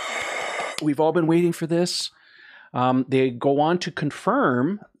 We've all been waiting for this. They go on to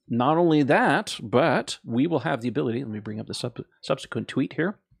confirm not only that, but we will have the ability. Let me bring up the subsequent tweet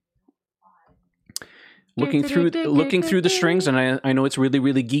here. Looking through the strings, and I know it's really,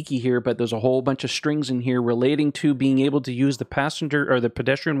 really geeky here, but there's a whole bunch of strings in here relating to being able to use the passenger or the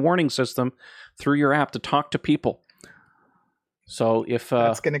pedestrian warning system through your app to talk to people. So if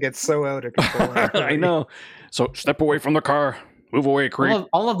that's going to get so out of control, I know. So step away from the car, move away, creep.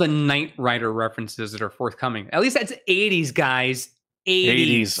 All of the Knight Rider references that are forthcoming. At least that's 80s, guys.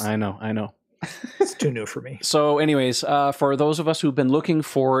 80s. I know. It's too new for me. So, anyways, for those of us who've been looking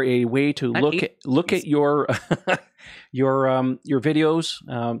for a way to look at your your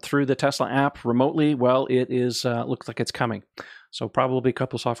videos through the Tesla app remotely, well, it is looks like it's coming. So probably a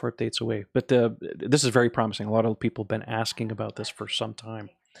couple of software updates away. But this is very promising. A lot of people have been asking about this for some time.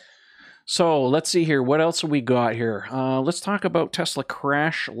 So let's see here. What else have we got here? Let's talk about Tesla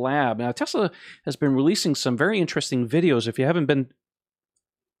Crash Lab. Now, Tesla has been releasing some very interesting videos. If you haven't been...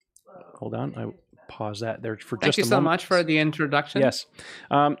 Hold on, I pause that there for just a moment. Thank you so much for the introduction. Yes.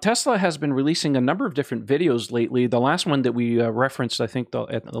 Tesla has been releasing a number of different videos lately. The last one that we referenced, I think,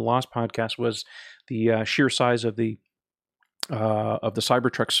 at the Lost podcast was the sheer size of the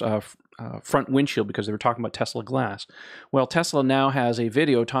Cybertruck's front windshield, because they were talking about Tesla Glass. Well, Tesla now has a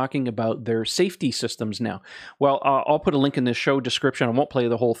video talking about their safety systems now. Well, I'll put a link in the show description. I won't play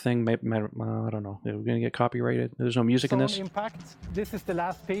the whole thing. I don't know. We're going to get copyrighted. There's no music in this. Impact. This is the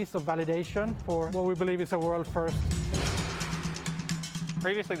last piece of validation for what we believe is a world first.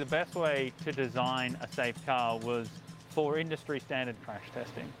 Previously, the best way to design a safe car was for industry standard crash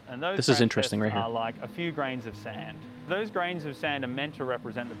testing. And those this is interesting right here. Are like a few grains of sand. Those grains of sand are meant to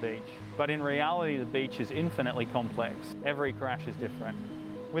represent the beach, but in reality the beach is infinitely complex. Every crash is different.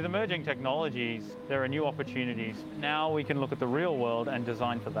 With emerging technologies, there are new opportunities. Now we can look at the real world and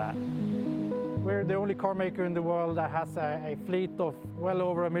design for that. We're the only car maker in the world that has a fleet of well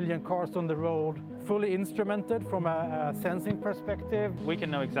over 1 million cars on the road, fully instrumented from a sensing perspective. We can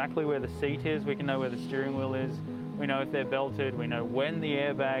know exactly where the seat is, we can know where the steering wheel is, we know if they're belted, we know when the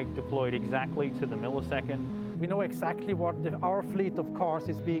airbag deployed exactly to the millisecond. We know exactly what our fleet of cars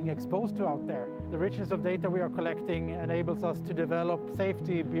is being exposed to out there. The richness of data we are collecting enables us to develop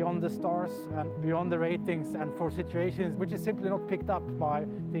safety beyond the stars and beyond the ratings, and for situations which is simply not picked up by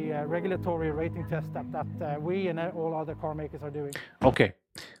the regulatory rating test that we and all other car makers are doing. Okay,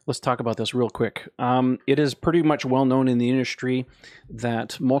 let's talk about this real quick. It is pretty much well known in the industry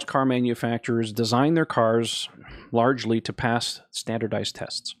that most car manufacturers design their cars largely to pass standardized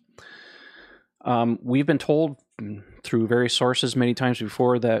tests. We've been told through various sources many times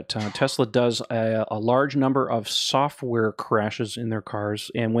before that Tesla does a large number of software crashes in their cars,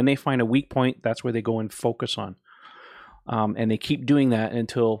 and when they find a weak point, that's where they go and focus on. And they keep doing that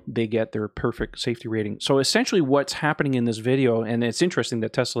until they get their perfect safety rating. So essentially what's happening in this video, and it's interesting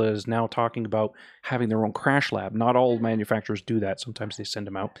that Tesla is now talking about having their own crash lab. Not all manufacturers do that. Sometimes they send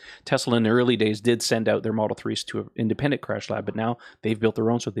them out. Tesla in the early days did send out their Model 3s to an independent crash lab, but now they've built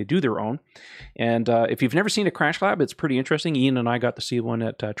their own, so they do their own. And if you've never seen a crash lab, it's pretty interesting. Ian and I got to see one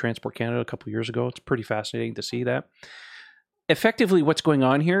at Transport Canada a couple of years ago. It's pretty fascinating to see that. Effectively, what's going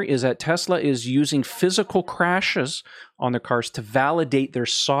on here is that Tesla is using physical crashes on their cars to validate their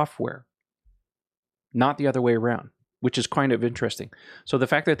software, not the other way around, which is kind of interesting. So the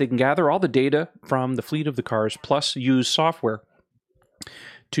fact that they can gather all the data from the fleet of the cars, plus use software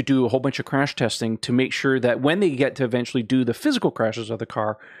to do a whole bunch of crash testing to make sure that when they get to eventually do the physical crashes of the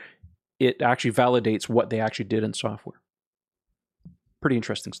car, it actually validates what they actually did in software. Pretty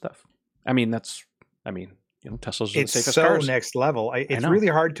interesting stuff. Tesla's the safest so cars. Next level. It's really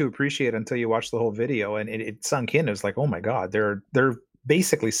hard to appreciate until you watch the whole video, and it sunk in. It was like, oh my God, they're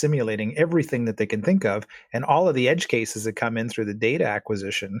basically simulating everything that they can think of, and all of the edge cases that come in through the data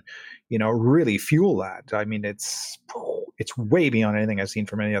acquisition, really fuel that. I mean, it's way beyond anything I've seen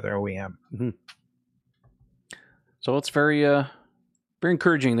from any other OEM. Mm-hmm. So it's very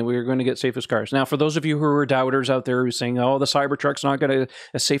encouraging that we're going to get safest cars. Now, for those of you who are doubters out there who are saying, oh, the Cybertruck's not going to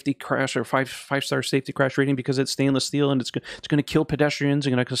a safety crash or five-star safety crash rating because it's stainless steel and it's going to kill pedestrians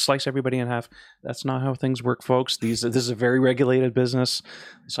and going to slice everybody in half. That's not how things work, folks. This is a very regulated business.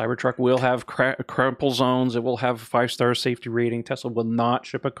 Cybertruck will have crumple zones. It will have a 5-star safety rating. Tesla will not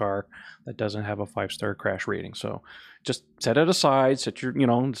ship a car that doesn't have a 5-star crash rating. So just set it aside.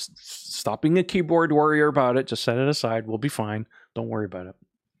 Stop being a keyboard warrior about it. Just set it aside. We'll be fine. Don't worry about it.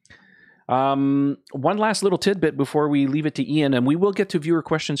 One last little tidbit before we leave it to Ian, and we will get to viewer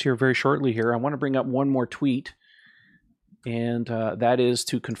questions here very shortly here. I want to bring up one more tweet, and that is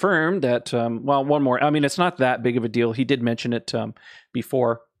to confirm that, one more. I mean, it's not that big of a deal. He did mention it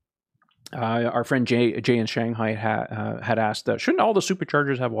before. Our friend Jay in Shanghai had asked, shouldn't all the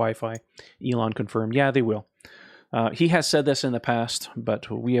superchargers have Wi-Fi? Elon confirmed, yeah, they will. He has said this in the past, but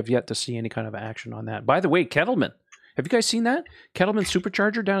we have yet to see any kind of action on that. By the way, Kettleman, have you guys seen that? Kettleman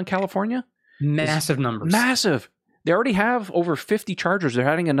supercharger down in California? Massive numbers. Massive. They already have over 50 chargers. They're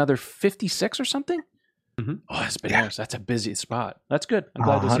adding another 56 or something. Mm-hmm. Oh, that's bananas. That's a busy spot. That's good. I'm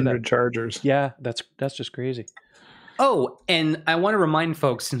glad to see that. 100 chargers. Yeah, that's just crazy. Oh, and I want to remind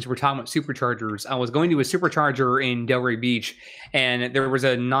folks, since we're talking about superchargers, I was going to a supercharger in Delray Beach, and there was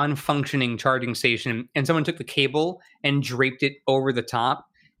a non-functioning charging station, and someone took the cable and draped it over the top.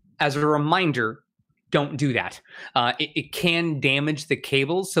 As a reminder, don't do that. It can damage the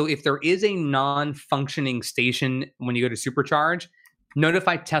cables. So if there is a non-functioning station when you go to supercharge,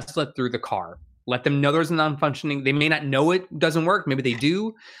 notify Tesla through the car. Let them know there's a non-functioning. They may not know it doesn't work. Maybe they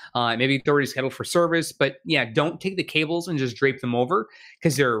do. Maybe it's already scheduled for service. But yeah, don't take the cables and just drape them over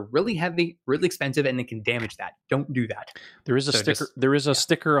because they're really heavy, really expensive, and they can damage that. Don't do that. There is a sticker. There is a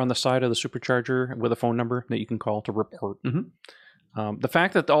sticker on the side of the supercharger with a phone number that you can call to report. Mm-hmm. The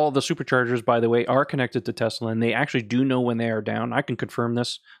fact that all the superchargers, by the way, are connected to Tesla and they actually do know when they are down. I can confirm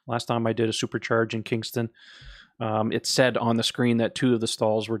this. Last time I did a supercharge in Kingston, it said on the screen that 2 of the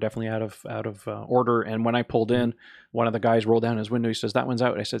stalls were definitely out of order. And when I pulled in, one of the guys rolled down his window. He says, "That one's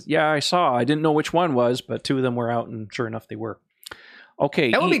out." I said, "Yeah, I saw. I didn't know which one was, but 2 of them were out, and sure enough, they were."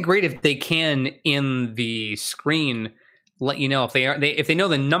 Okay, that would be great if they can in the screen let you know if they know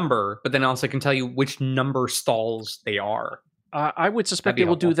the number, but then also can tell you which number stalls they are. I would suspect they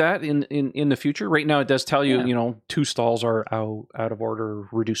will do that in the future. Right now, it does tell you, 2 stalls are out of order,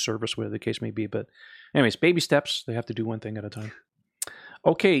 reduced service, whatever the case may be. But anyways, baby steps. They have to do one thing at a time.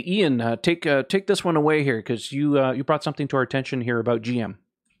 Okay, Ian, take this one away here because you brought something to our attention here about GM.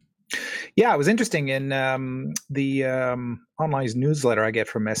 Yeah, it was interesting. In the online newsletter I get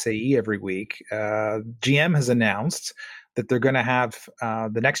from SAE every week, GM has announced that they're going to have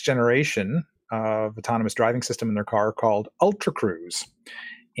the next generation of autonomous driving system in their car called Ultra Cruise.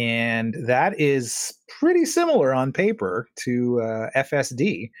 And that is pretty similar on paper to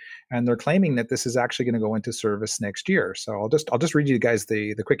FSD. And they're claiming that this is actually going to go into service next year. So I'll just read you guys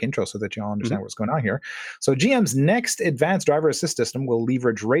the quick intro so that you all understand what's going on here. So GM's next advanced driver assist system will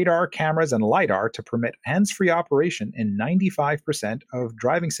leverage radar, cameras, and LiDAR to permit hands-free operation in 95% of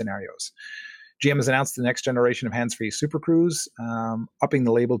driving scenarios. GM has announced the next generation of hands-free Super Cruise, upping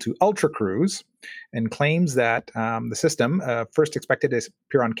the label to Ultra Cruise, and claims that the system, first expected to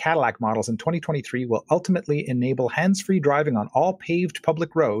appear on Cadillac models in 2023, will ultimately enable hands-free driving on all paved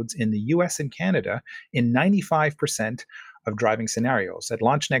public roads in the US and Canada in 95% of driving scenarios. At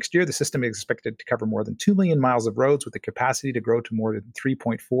launch next year, the system is expected to cover more than 2 million miles of roads with the capacity to grow to more than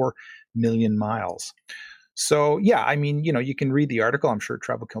 3.4 million miles. So, yeah, I mean, you can read the article. I'm sure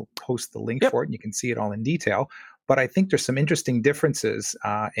Trevor will post the link for it, and you can see it all in detail. But I think there's some interesting differences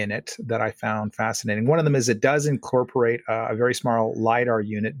in it that I found fascinating. One of them is it does incorporate a very small LiDAR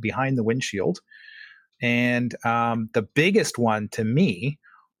unit behind the windshield. And the biggest one to me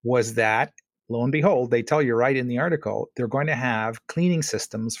was that, lo and behold, they tell you right in the article, they're going to have cleaning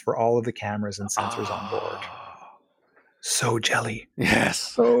systems for all of the cameras and sensors on board. So jelly. Yes.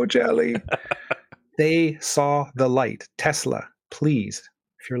 So jelly. They saw the light. Tesla, please,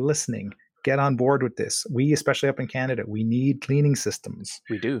 if you're listening, get on board with this. We, especially up in Canada, we need cleaning systems.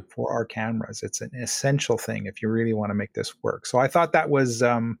 We do. For our cameras. It's an essential thing if you really want to make this work. So I thought that was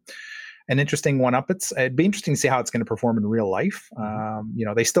an interesting one-up. It'd be interesting to see how it's going to perform in real life.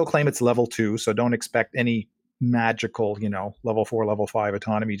 They still claim it's level 2, so don't expect any magical, level 4, level 5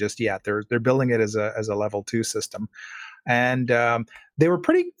 autonomy just yet. They're building it as a level 2 system. And they were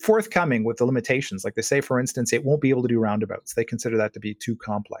pretty forthcoming with the limitations. Like they say, for instance, it won't be able to do roundabouts. They consider that to be too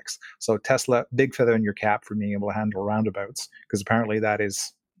complex. So Tesla, big feather in your cap for being able to handle roundabouts, because apparently that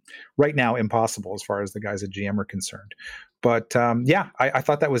is right now impossible as far as the guys at GM are concerned. But I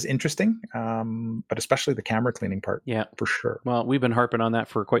thought that was interesting, but especially the camera cleaning part. Yeah, for sure. Well, we've been harping on that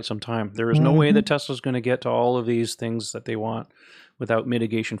for quite some time. There is no way that Tesla's going to get to all of these things that they want without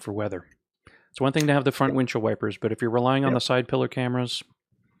mitigation for weather. It's one thing to have the front windshield wipers, but if you're relying on the side pillar cameras,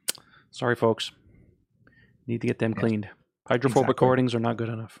 sorry, folks, you need to get them cleaned. Hydrophobic coatings are not good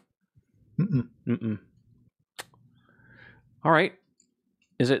enough. All right.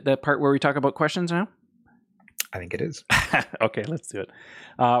 Is it that part where we talk about questions now? I think it is. Okay, let's do it.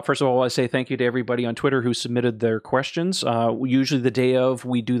 First of all, I say thank you to everybody on Twitter who submitted their questions. Usually the day of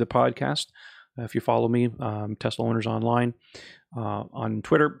we do the podcast. If you follow me, Tesla Owners Online, on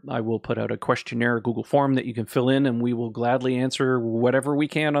Twitter, I will put out a questionnaire, Google form that you can fill in, and we will gladly answer whatever we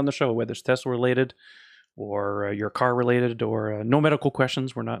can on the show, whether it's Tesla related or your car related, or no medical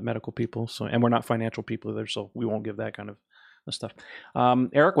questions. We're not medical people, and we're not financial people either, so we won't give that kind of stuff.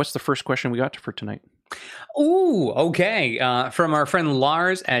 Eric, what's the first question we got for tonight? Ooh, okay. From our friend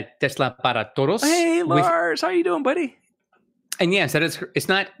Lars at Tesla para Todos. Hey, Lars, how you doing, buddy? And yes, it's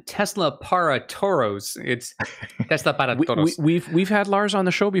not Tesla para Toros. It's Tesla para Todos. We've had Lars on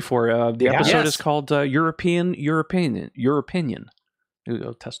the show before. The episode is called Your Opinion. Your Opinion.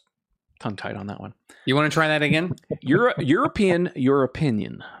 Test tongue-tied on that one. You want to try that again? Your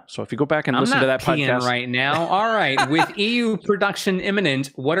opinion. So if you go back and listen to that podcast right now. All right. With EU production imminent,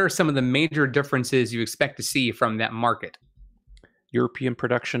 what are some of the major differences you expect to see from that market? European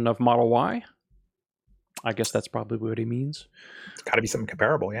production of Model Y. I guess that's probably what he means. It's got to be something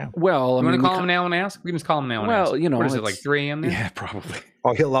comparable, yeah. Well, you want to call him now and ask? We can just call him now and ask. Well, you know, what is it, like 3 a.m. there? Yeah, probably.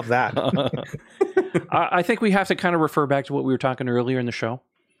 Oh, he'll love that. I think we have to kind of refer back to what we were talking earlier in the show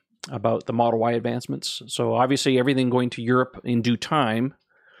about the Model Y advancements. So obviously everything going to Europe in due time,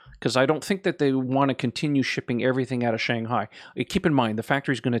 because I don't think that they want to continue shipping everything out of Shanghai. Keep in mind, the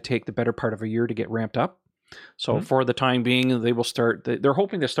factory is going to take the better part of a year to get ramped up. So for the time being, they will start. They're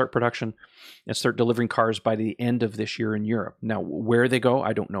hoping to start production and start delivering cars by the end of this year in Europe. Now, where they go,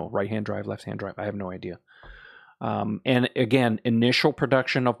 I don't know. Right-hand drive, left-hand drive, I have no idea. And again, initial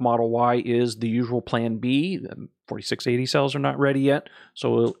production of Model Y is the usual Plan B. 4680 cells are not ready yet,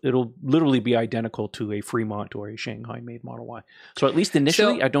 so it'll literally be identical to a Fremont or a Shanghai-made Model Y. So at least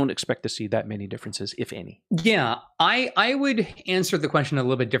initially, I don't expect to see that many differences, if any. Yeah, I would answer the question a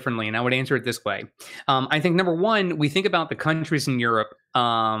little bit differently, and I would answer it this way. I think, number one, we think about the countries in Europe,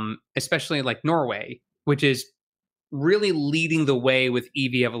 especially like Norway, which is really leading the way with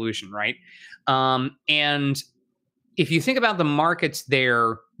EV evolution, right? And if you think about the markets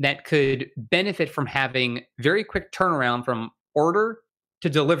there that could benefit from having very quick turnaround from order to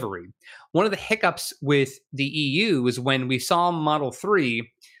delivery, one of the hiccups with the EU is when we saw Model 3,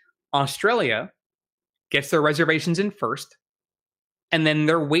 Australia gets their reservations in first, and then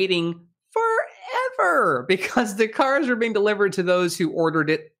they're waiting forever because the cars are being delivered to those who ordered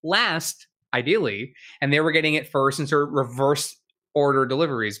it last, ideally, and they were getting it first, and sort of reverse order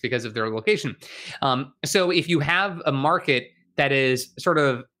deliveries because of their location. So if you have a market that is sort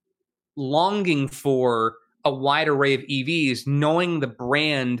of longing for a wide array of EVs, knowing the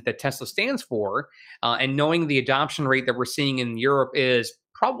brand that Tesla stands for, and knowing the adoption rate that we're seeing in Europe is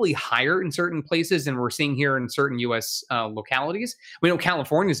probably higher in certain places than we're seeing here in certain U.S. Localities. We know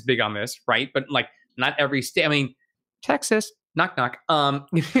California is big on this, right? But like not every state. I mean, Texas, knock, knock.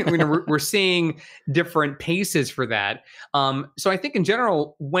 We're seeing different paces for that. So I think in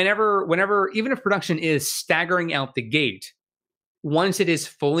general, whenever, even if production is staggering out the gate, once it is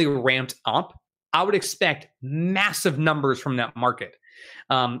fully ramped up, I would expect massive numbers from that market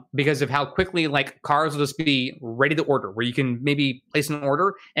because of how quickly like cars will just be ready to order, where you can maybe place an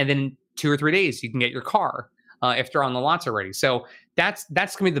order and then 2 or 3 days you can get your car if they're on the lots already. So that's going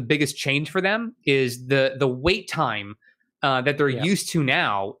to be the biggest change for them, is the wait time that they're used to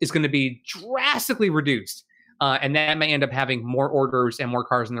now is going to be drastically reduced. And that may end up having more orders and more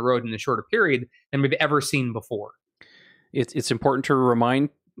cars on the road in a shorter period than we've ever seen before. It's important to remind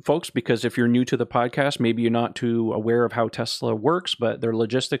folks, because if you're new to the podcast, maybe you're not too aware of how Tesla works, but their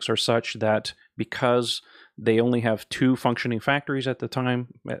logistics are such that because they only have 2 functioning factories at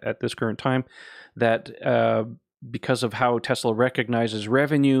this current time, that because of how Tesla recognizes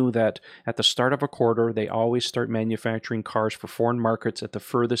revenue, that at the start of a quarter, they always start manufacturing cars for foreign markets at the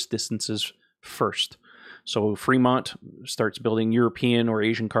furthest distances first. So Fremont starts building European or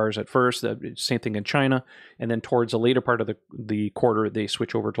Asian cars at first, same thing in China, and then towards the later part of the quarter, they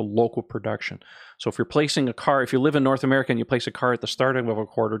switch over to local production. So if you're placing a car, if you live in North America and you place a car at the start of a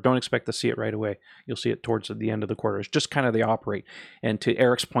quarter, don't expect to see it right away. You'll see it towards the end of the quarter. It's just kind of they operate. And to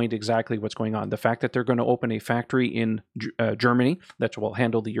Eric's point, exactly what's going on. The fact that they're going to open a factory in Germany that will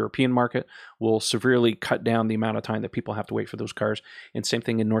handle the European market will severely cut down the amount of time that people have to wait for those cars. And same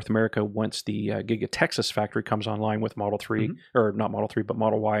thing in North America once the Giga Texas factory comes online with Model 3, or not Model 3, but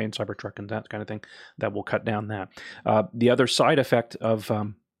Model Y and Cybertruck and that kind of thing, that will cut down that. The other side effect of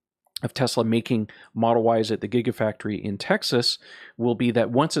Tesla making Model Ys at the Gigafactory in Texas will be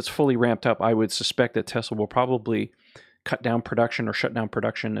that once it's fully ramped up, I would suspect that Tesla will probably cut down production or shut down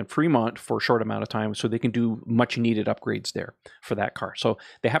production in Fremont for a short amount of time so they can do much needed upgrades there for that car. So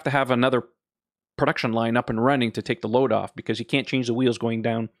they have to have another production line up and running to take the load off, because you can't change the wheels going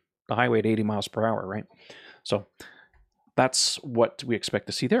down the highway at 80 miles per hour, right? So that's what we expect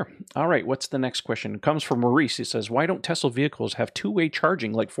to see there. All right, what's the next question? It comes from Maurice. He says, why don't Tesla vehicles have two-way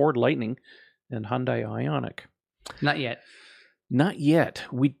charging like Ford Lightning and Hyundai Ioniq? Not yet. Not yet.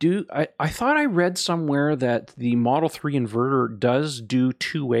 We do. I thought I read somewhere that the Model 3 inverter does do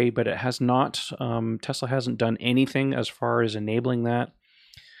two-way, but it has not. Tesla hasn't done anything as far as enabling that.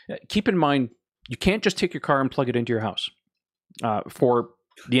 Keep in mind, you can't just take your car and plug it into your house for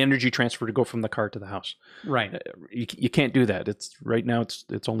the energy transfer to go from the car to the house. Right. You can't do that. Right now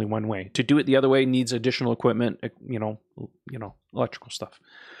it's only one way. To do it the other way needs additional equipment, electrical stuff.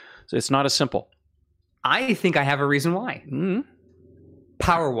 So it's not as simple. I think I have a reason why. Mm-hmm.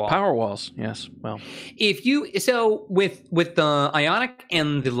 Power walls, yes. Well, if you with the Ioniq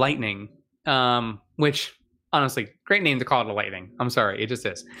and the Lightning, which honestly, great name to call it a Lightning. I'm sorry, it just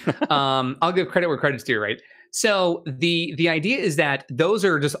is. I'll give credit where credit's due, right? So the idea is that those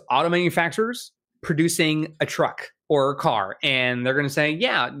are just auto manufacturers producing a truck or a car, and they're going to say,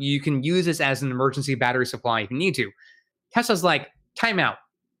 yeah, you can use this as an emergency battery supply if you need to. Tesla's like, time out.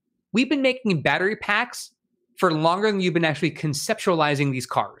 We've been making battery packs for longer than you've been actually conceptualizing these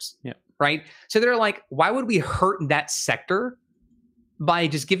cars. Yeah. Right. So they're like, why would we hurt that sector by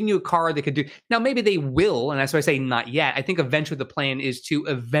just giving you a car that could do? Now, maybe they will. And that's why I say not yet. I think eventually the plan is to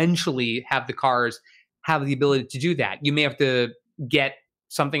eventually have the cars have the ability to do that. You may have to get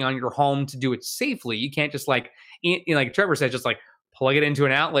something on your home to do it safely. You can't just like Trevor said, just like plug it into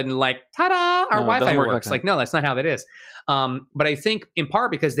an outlet and like, ta-da, our Wi-Fi works. Like, no, that's not how that is. But I think in part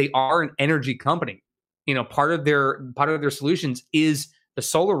because they are an energy company. Part of their solutions is the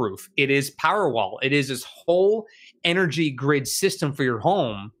solar roof. It is Powerwall. It is this whole energy grid system for your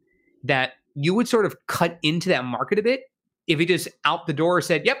home that you would sort of cut into that market a bit if you just out the door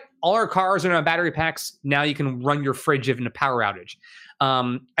said, yep, all our cars are on battery packs. Now you can run your fridge in a power outage.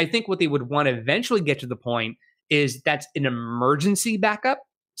 I think what they would want to eventually get to the point is that's an emergency backup.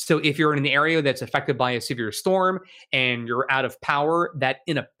 So if you're in an area that's affected by a severe storm and you're out of power, that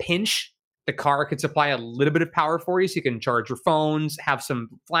in a pinch, the car could supply a little bit of power for you so you can charge your phones, have some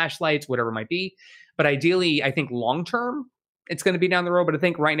flashlights, whatever it might be. But ideally, I think long-term, it's going to be down the road. But I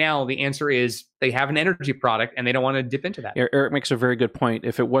think right now the answer is they have an energy product and they don't want to dip into that. Eric makes a very good point.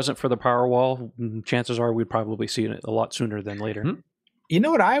 If it wasn't for the Powerwall, chances are we'd probably see it a lot sooner than later. Mm-hmm. You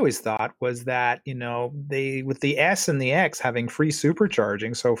know what I always thought was that, they with the S and the X having free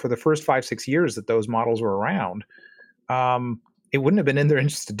supercharging. So for the first 5-6 years that those models were around, it wouldn't have been in their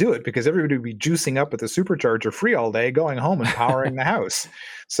interest to do it because everybody would be juicing up with the supercharger free all day, going home and powering the house.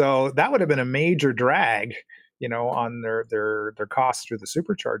 So that would have been a major drag, on their costs through the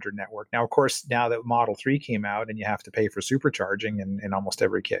supercharger network. Now, of course, now that Model 3 came out and you have to pay for supercharging in almost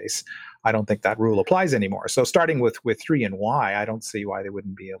every case, I don't think that rule applies anymore. So starting with 3 and Y, I don't see why they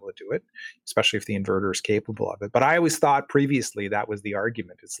wouldn't be able to do it, especially if the inverter is capable of it. But I always thought previously that was the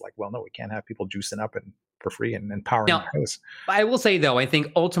argument. It's like, well, no, we can't have people juicing up for free and powering the house. I will say, though, I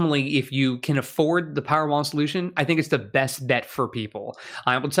think ultimately, if you can afford the Powerwall solution, I think it's the best bet for people.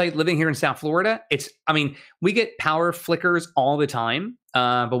 I will tell you, living here in South Florida, we get power flickers all the time,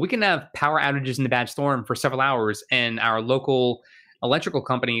 but we can have power outages in the bad storm for several hours, and our local electrical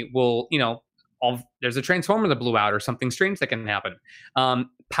company will, there's a transformer that blew out or something strange that can happen.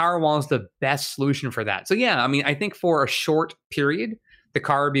 Powerwall is the best solution for that. So yeah, I think for a short period, the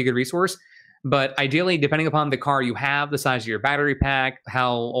car would be a good resource. But ideally, depending upon the car you have, the size of your battery pack,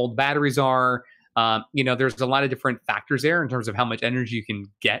 how old batteries are, there's a lot of different factors there in terms of how much energy you can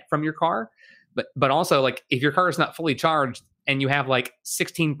get from your car. But also, like, if your car is not fully charged and you have like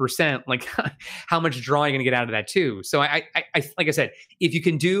 16%, like how much draw are you going to get out of that too? So I like I said, if you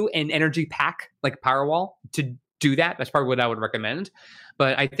can do an energy pack like Powerwall to do that, that's probably what I would recommend.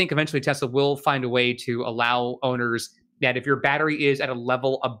 But I think eventually Tesla will find a way to allow owners that if your battery is at a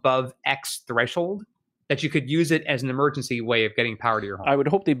level above X threshold, that you could use it as an emergency way of getting power to your home. I would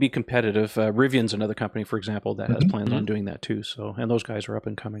hope they'd be competitive. Rivian's another company, for example, that has plans on doing that too. So, and those guys are up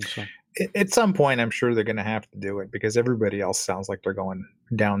and coming. So, at some point, I'm sure they're going to have to do it because everybody else sounds like they're going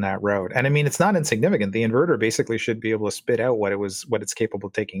down that road. And it's not insignificant. The inverter basically should be able to spit out what it's capable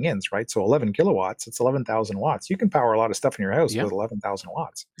of taking in, right? So 11 kilowatts, it's 11,000 watts. You can power a lot of stuff in your house with 11,000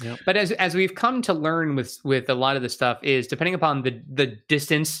 watts. Yep. But as we've come to learn with a lot of this stuff is depending upon the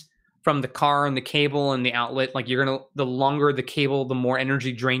distance from the car and the cable and the outlet, like the longer the cable, the more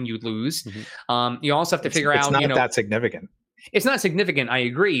energy drain you lose. Mm-hmm. You also have to figure out, it's not that significant. It's not significant. I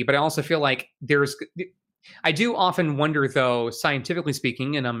agree. But I also feel like I do often wonder though, scientifically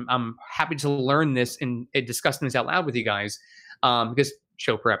speaking, and I'm happy to learn this and discussing this out loud with you guys, because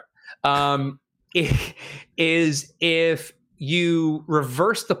show prep, is if you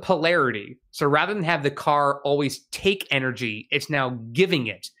reverse the polarity. So rather than have the car always take energy, it's now giving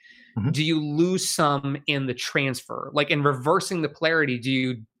it. Mm-hmm. Do you lose some in the transfer? Like in reversing the polarity, do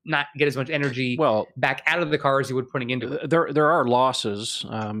you not get as much energy back out of the car as you would putting into it. There are losses,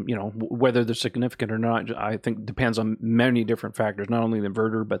 whether they're significant or not, I think depends on many different factors, not only the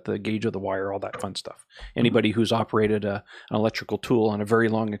inverter, but the gauge of the wire, all that fun stuff. Anybody who's operated an electrical tool on a very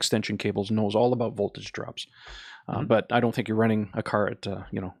long extension cables knows all about voltage drops. But I don't think you're running a car at,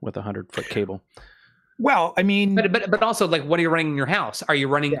 with a 100-foot cable. Well, I mean, but also, like, what are you running in your house? Are you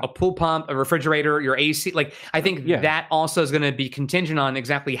running a pool pump, a refrigerator, your AC? Like, I think that also is going to be contingent on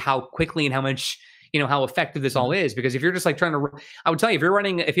exactly how quickly and how much, how effective this all is. Because if you're just like trying to, I would tell you,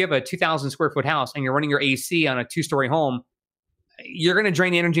 if you have a 2,000 square foot house and you're running your AC on a 2-story home, you're going to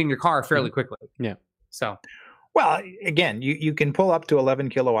drain the energy in your car fairly quickly. Yeah. So. Well, again, you can pull up to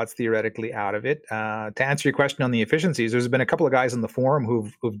 11 kilowatts theoretically out of it. To answer your question on the efficiencies, there's been a couple of guys on the forum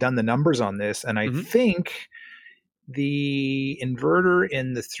who've done the numbers on this, and I think the inverter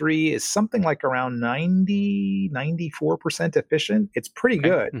in the 3 is something like around 94% efficient. It's pretty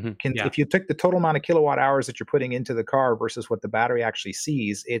good. If you took the total amount of kilowatt hours that you're putting into the car versus what the battery actually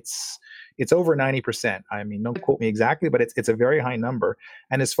sees, it's over 90%. I mean, don't quote me exactly, but it's a very high number.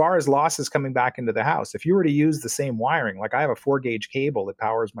 And as far as losses coming back into the house, if you were to use the same wiring, like I have a 4-gauge cable that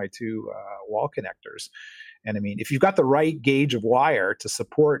powers my 2 wall connectors. And I mean, if you've got the right gauge of wire to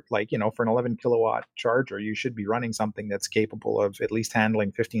support, like, for an 11 kilowatt charger, you should be running something that's capable of at least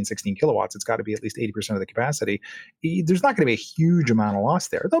handling 15, 16 kilowatts. It's got to be at least 80% of the capacity. There's not going to be a huge amount of loss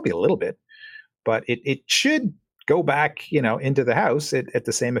there. There'll be a little bit, but it should go back, into the house at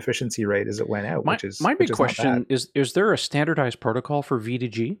the same efficiency rate as it went out. My big question is there a standardized protocol for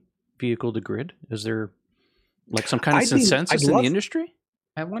V2G, vehicle to grid? Is there like some kind of consensus in the industry?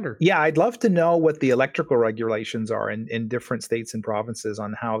 I wonder. Yeah, I'd love to know what the electrical regulations are in different states and provinces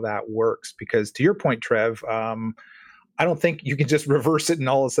on how that works. Because to your point, Trev, I don't think you can just reverse it and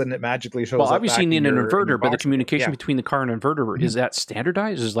all of a sudden it magically shows up. Well, obviously you need an inverter, but the communication between the car and inverter, is that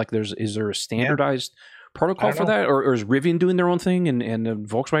standardized? Is there a standardized protocol for that, or is Rivian doing their own thing and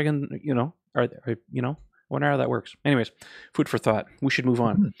Volkswagen, I wonder how that works. Anyways, food for thought. We should move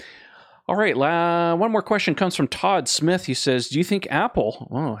on. All right, one more question comes from Todd Smith. He says, "Do you think Apple?"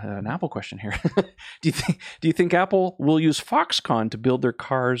 Oh, an Apple question here. Do you think Apple will use Foxconn to build their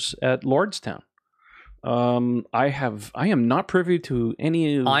cars at Lordstown? I am not privy to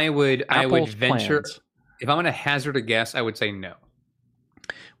any. I would venture. Plans. If I'm going to hazard a guess, I would say no.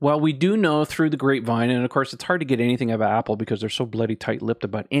 Well, we do know through the grapevine, and of course it's hard to get anything out of Apple because they're so bloody tight-lipped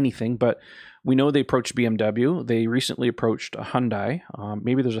about anything, but we know they approached BMW. They recently approached Hyundai.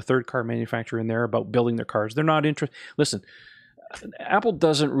 Maybe there's a third car manufacturer in there about building their cars. They're not interested. Listen, Apple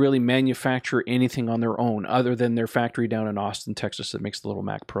doesn't really manufacture anything on their own other than their factory down in Austin, Texas that makes the little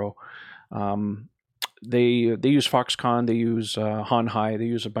Mac Pro. They use Foxconn, they use Honhai, they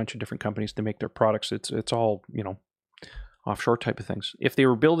use a bunch of different companies to make their products. It's all, offshore type of things. If they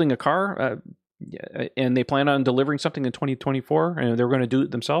were building a car and they plan on delivering something in 2024 and they're going to do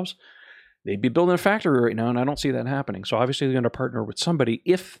it themselves, they'd be building a factory right now, and I don't see that happening. So obviously they're going to partner with somebody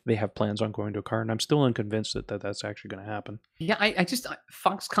if they have plans on going to a car, and I'm still unconvinced that that's actually going to happen. Yeah, I just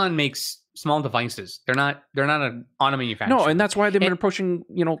Foxconn makes small devices. They're not an auto manufacturer. No, and that's why they've been approaching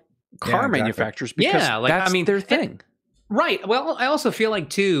car manufacturers because that's their thing. Right. Well, I also feel like,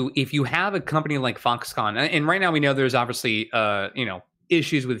 too, if you have a company like Foxconn, and right now we know there's obviously,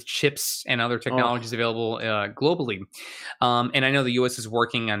 issues with chips and other technologies available globally. And I know the U.S. is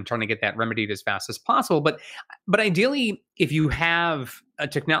working on trying to get that remedied as fast as possible. But ideally, if you have a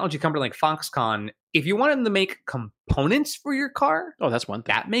technology company like Foxconn, if you want them to make components for your car, that's one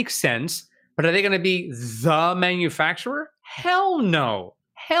thing. That makes sense. But are they going to be the manufacturer? Hell no.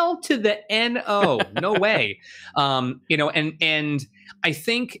 Hell to the no, no way. And I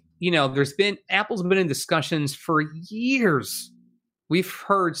think, Apple's been in discussions for years. We've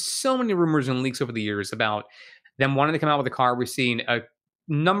heard so many rumors and leaks over the years about them wanting to come out with a car. We've seen a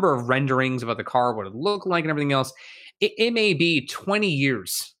number of renderings about the car, what it looked like and everything else. It may be 20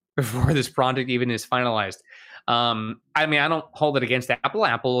 years before this project even is finalized. I don't hold it against Apple.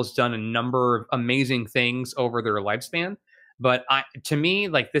 Apple has done a number of amazing things over their lifespan. But to me,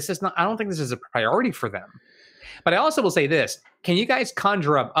 this is not. I don't think this is a priority for them. But I also will say this: can you guys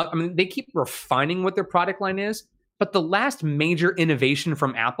conjure up? They keep refining what their product line is, but the last major innovation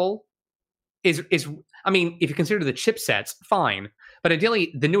from Apple is. If you consider the chipsets, fine. But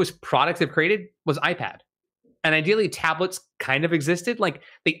ideally, the newest product they've created was iPad, and ideally, tablets kind of existed. Like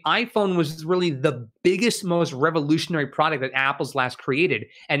the iPhone was really the biggest, most revolutionary product that Apple's last created,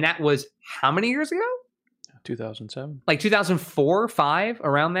 and that was how many years ago? 2007, like 2004, 5,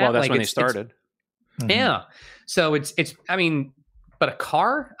 around that. Well, that's when they started. Yeah. So it's. But a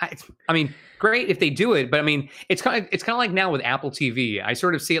car? I mean, great if they do it, but I mean, it's kind of like now with Apple TV. I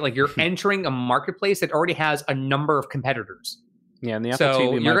sort of see it like you're entering a marketplace that already has a number of competitors. Yeah, and the Apple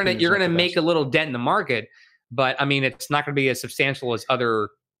TV, you're gonna make a little dent in the market, but I mean, it's not going to be as substantial as other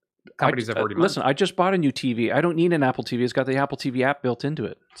companies have already. Listen, I just bought a new TV. I don't need an Apple TV. It's got the Apple TV app built into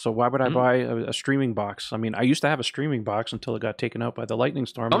it. So why would I buy a streaming box? I mean, I used to have a streaming box until it got taken out by the lightning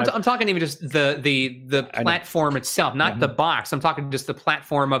storm. I'm talking even just the platform itself, not the box. I'm talking just the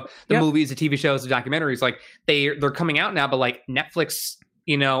platform of the movies, the TV shows, the documentaries. Like they're coming out now, but like Netflix,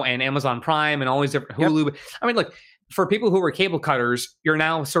 and Amazon Prime and all these different Hulu. Yep. I mean, look, for people who were cable cutters, you're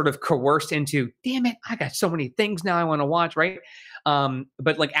now sort of coerced into, damn it, I got so many things now I want to watch, right?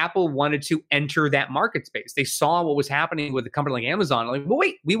 But like Apple wanted to enter that market space. They saw what was happening with a company like Amazon. Like, well,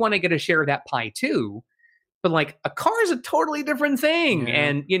 wait, we want to get a share of that pie too. But like a car is a totally different thing. Yeah.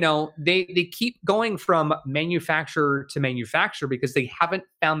 And, they keep going from manufacturer to manufacturer because they haven't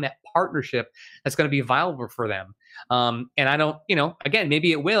found that partnership that's going to be viable for them. And I don't, again,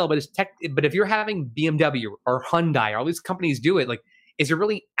 maybe it will, but but if you're having BMW or Hyundai or all these companies do it, like, is it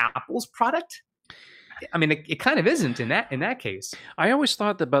really Apple's product? I mean, it kind of isn't in that case. I always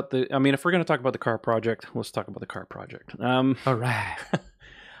thought about if we're going to talk about the car project, let's talk about the car project. All right.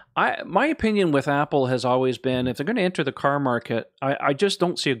 My opinion with Apple has always been, if they're going to enter the car market, I just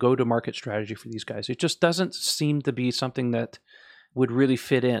don't see a go-to-market strategy for these guys. It just doesn't seem to be something that would really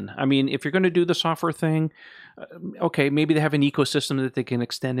fit in. I mean, if you're going to do the software thing, okay, maybe they have an ecosystem that they can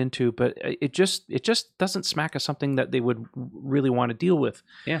extend into, but it just doesn't smack of something that they would really want to deal with.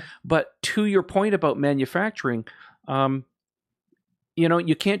 Yeah. But to your point about manufacturing,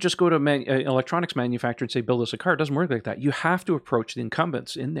 you can't just go to an electronics manufacturer and say, build us a car. It doesn't work like that. You have to approach the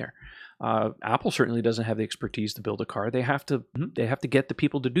incumbents in there. Apple certainly doesn't have the expertise to build a car. They have to get the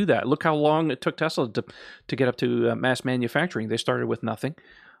people to do that. Look how long it took Tesla to get up to mass manufacturing. They started with nothing.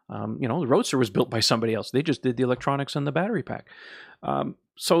 The Roadster was built by somebody else. They just did the electronics and the battery pack.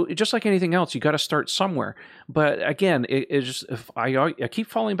 So just like anything else, you got to start somewhere. But again, I keep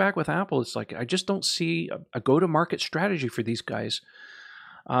falling back with Apple. It's like I just don't see a go-to-market strategy for these guys.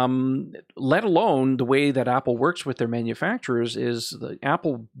 Let alone the way that Apple works with their manufacturers is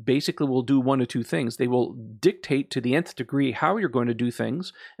Apple basically will do one of two things. They will dictate to the nth degree how you're going to do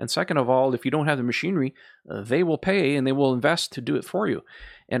things. And second of all, if you don't have the machinery, they will pay and they will invest to do it for you.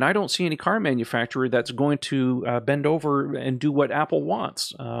 And I don't see any car manufacturer that's going to bend over and do what Apple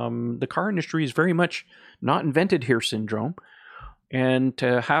wants. The car industry is very much not invented here syndrome. And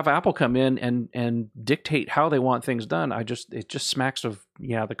to have Apple come in and dictate how they want things done, it just smacks of,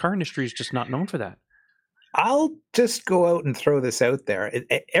 the car industry is just not known for that. I'll just go out and throw this out there.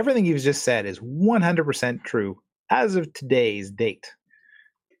 Everything you've just said is 100% true as of today's date.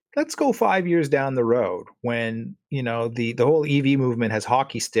 Let's go 5 years down the road when, the whole EV movement has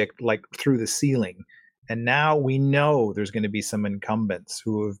hockey sticked like through the ceiling. And now we know there's going to be some incumbents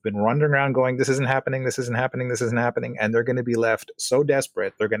who have been wandering around going, this isn't happening, this isn't happening, this isn't happening. And they're going to be left so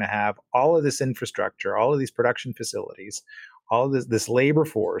desperate. They're going to have all of this infrastructure, all of these production facilities, all of this labor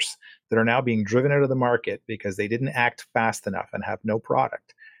force that are now being driven out of the market because they didn't act fast enough and have no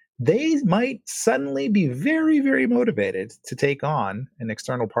product. They might suddenly be very, very motivated to take on an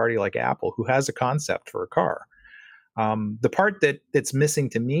external party like Apple who has a concept for a car. The part that's missing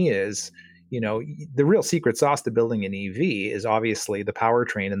to me is, the real secret sauce to building an EV is obviously the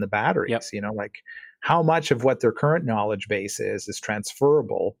powertrain and the batteries. Yep. Like how much of what their current knowledge base is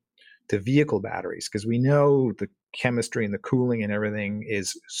transferable to vehicle batteries, because we know the chemistry and the cooling and everything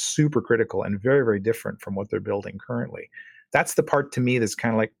is super critical and very, very different from what they're building currently. That's the part to me that's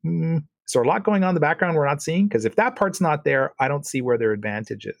kind of like, is there a lot going on in the background we're not seeing? Because if that part's not there, I don't see where their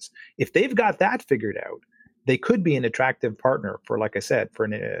advantage is. If they've got that figured out, they could be an attractive partner for, like I said, for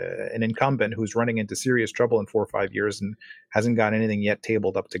an incumbent who's running into serious trouble in 4 or 5 years and hasn't got anything yet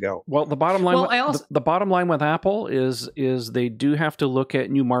tabled up to go. Well, the bottom line, the bottom line with Apple is they do have to look at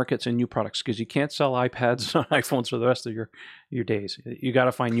new markets and new products, because you can't sell iPads and iPhones for the rest of your days. You got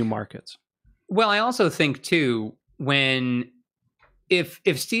to find new markets. Well, I also think too,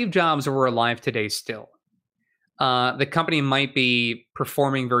 if Steve Jobs were alive today still, the company might be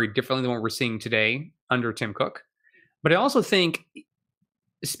performing very differently than what we're seeing today under Tim Cook. But I also think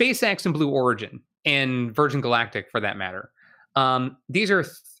SpaceX and Blue Origin and Virgin Galactic, for that matter, these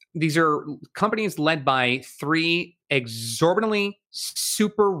are companies led by 3 exorbitantly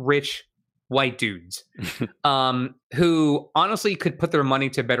super rich white dudes who honestly could put their money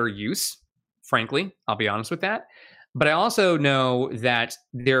to better use. Frankly, I'll be honest with that. But I also know that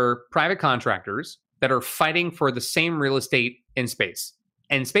they're private contractors that are fighting for the same real estate in space.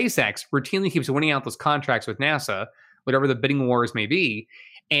 And SpaceX routinely keeps winning out those contracts with NASA, whatever the bidding wars may be.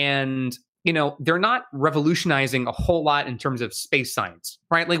 And, they're not revolutionizing a whole lot in terms of space science,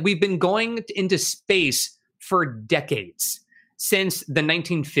 right? Like we've been going into space for decades, since the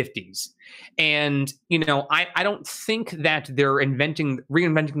 1950s. And, I don't think that they're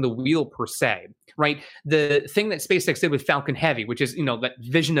reinventing the wheel per se, right? The thing that SpaceX did with Falcon Heavy, which is, that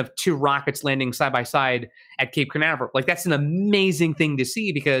vision of 2 rockets landing side by side at Cape Canaveral, like that's an amazing thing to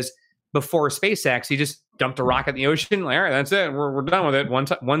see, because before SpaceX, you just dumped a rocket in the ocean, like, all right, that's it, we're done with it,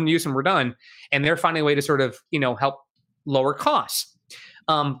 one use and we're done. And they're finding a way to sort of, help lower costs.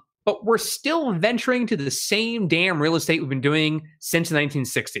 But we're still venturing to the same damn real estate we've been doing since the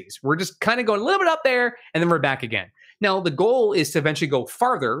 1960s. We're just kind of going a little bit up there, and then we're back again. Now, the goal is to eventually go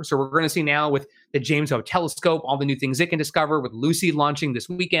farther. So we're going to see now with the James Webb Telescope, all the new things it can discover, with Lucy launching this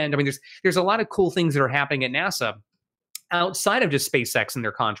weekend. I mean, there's a lot of cool things that are happening at NASA outside of just SpaceX and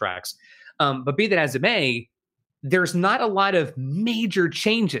their contracts. But be that as it may, there's not a lot of major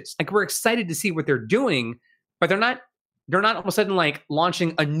changes. Like, we're excited to see what they're doing, but they're not all of a sudden like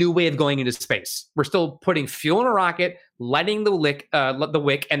launching a new way of going into space. We're still putting fuel in a rocket, lighting the wick,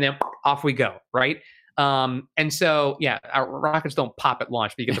 and then off we go, right? And so, yeah, our rockets don't pop at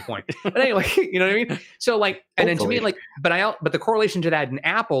launch, but you get the point. But anyway, you know what I mean? So like, and then to me, like, but the correlation to that in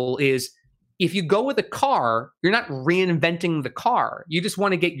Apple is, if you go with a car, you're not reinventing the car. You just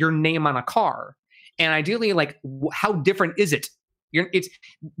want to get your name on a car. And ideally, like, how different is it?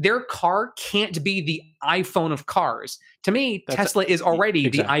 Their car can't be the iPhone of cars. To me, Tesla is already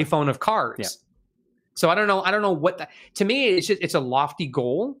the iPhone of cars. Yeah. So I don't know what that, to me, it's a lofty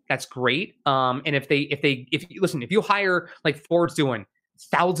goal. That's great. And if you hire, like Ford's doing,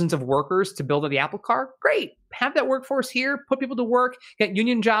 thousands of workers to build the Apple car, great. Have that workforce here, put people to work, get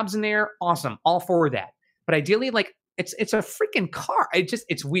union jobs in there. Awesome. All for that. But ideally, like, it's a freaking car.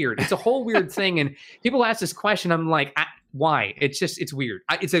 It's weird. It's a whole weird thing. And people ask this question. I'm like, why? It's weird.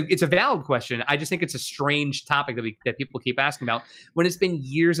 It's a valid question. I just think it's a strange topic that people keep asking about when it's been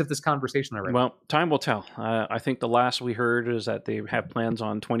years of this conversation already. Well, time will tell. I think the last we heard is that they have plans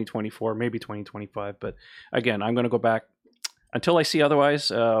on 2024, maybe 2025. But again, I'm going to go back until I see otherwise.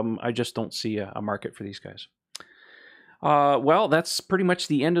 I just don't see a market for these guys. Well, that's pretty much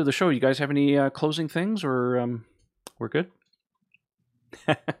the end of the show. You guys have any closing things, or we're good?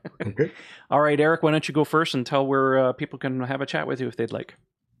 Okay. All right, Eric, why don't you go first and tell where people can have a chat with you if they'd like.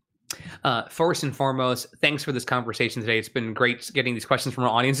 First and foremost, thanks for this conversation today. It's been great getting these questions from our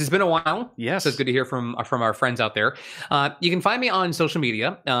audience. It's been a while. Yes. So it's good to hear from our friends out there. You can find me on social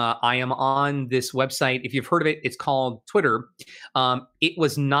media. I am on this website. If you've heard of it, it's called Twitter. It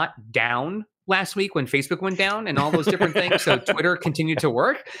was not down last week when Facebook went down and all those different things. So Twitter continued to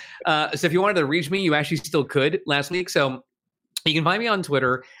work. So if you wanted to reach me, you actually still could last week. So you can find me on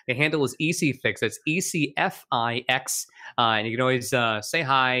Twitter. The handle is ECFix. That's ECFIX. And you can always say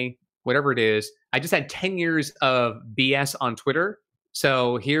hi, whatever it is. I just had 10 years of BS on Twitter.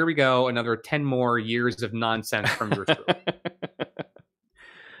 So here we go. Another 10 more years of nonsense from yours truly.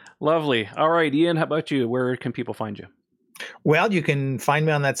 Lovely. All right, Ian, how about you? Where can people find you? Well, you can find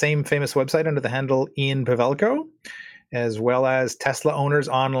me on that same famous website under the handle Ian Pavelko, as well as Tesla Owners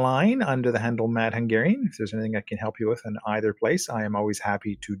Online under the handle Mad Hungarian. If there's anything I can help you with in either place, I am always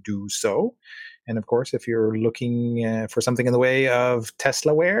happy to do so. And of course, if you're looking for something in the way of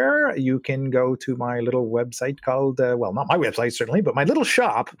Teslaware, you can go to my little website called, well, not my website certainly, but my little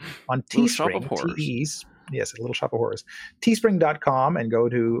shop on Teespring. Yes, a little shop of horrors. Teespring.com, and go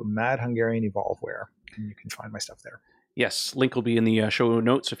to Mad Hungarian Evolveware, and you can find my stuff there. Yes, link will be in the show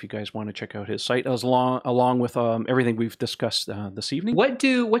notes if you guys want to check out his site, along with everything we've discussed this evening. What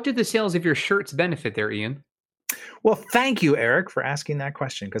do the sales of your shirts benefit there, Ian? Well, thank you, Eric, for asking that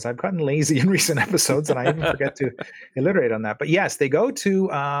question, because I've gotten lazy in recent episodes and I even forget to alliterate on that. But yes, they go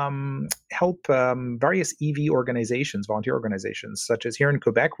to help various EV organizations, volunteer organizations, such as here in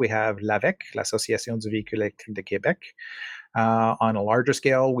Quebec, we have l'AVEQ, l'Association du Véhicule Électrique de Québec. On a larger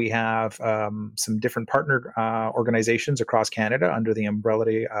scale, we have some different partner organizations across Canada under the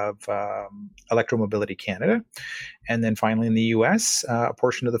umbrella of Electromobility Canada. And then finally in the US, a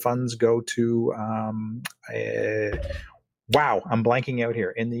portion of the funds go to, wow, I'm blanking out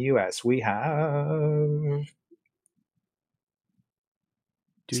here. In the US, we have...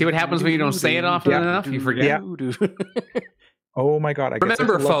 See what happens when you don't say it often enough? You forget. Yeah. Oh my God.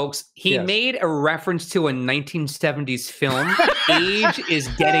 Remember, folks, he made a reference to a 1970s film. Age is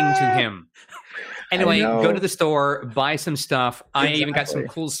getting to him. Anyway, go to the store, buy some stuff. I even got some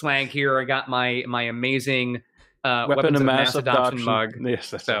cool swag here. I got my amazing weapons of mass adoption mug. Yes,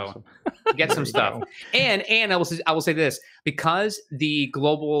 that's So awesome. get some stuff. And I will say this, because the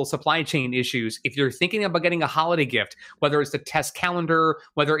global supply chain issues, if you're thinking about getting a holiday gift, whether it's the test calendar,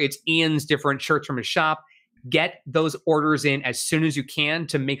 whether it's Ian's different shirts from his shop, get those orders in as soon as you can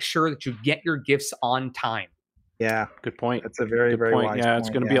to make sure that you get your gifts on time. Yeah, Good point. that's a very, very point. wise Yeah, it's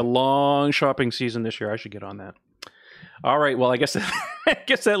going to be a long shopping season this year. I should get on that. All right. Well, I guess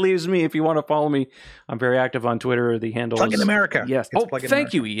that leaves me. If you want to follow me, I'm very active on Twitter. The handle Plug is in America. Yes. It's Oh, Plug in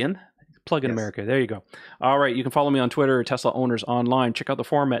thank America. you, Ian. Plug in Yes. America. There you go. All right. You can follow me on Twitter, Tesla Owners Online. Check out the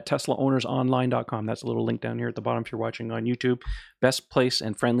forum at teslaownersonline.com. That's a little link down here at the bottom if you're watching on YouTube. Best place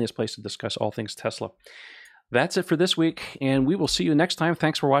and friendliest place to discuss all things Tesla. That's it for this week, and we will see you next time.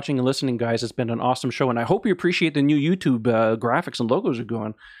 Thanks for watching and listening, guys. It's been an awesome show, and I hope you appreciate the new YouTube graphics and logos are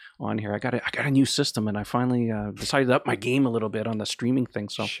going on here. I got a new system, and I finally decided to up my game a little bit on the streaming thing.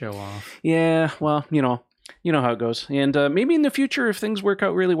 So Show off. yeah, well, you know how it goes. And maybe in the future, if things work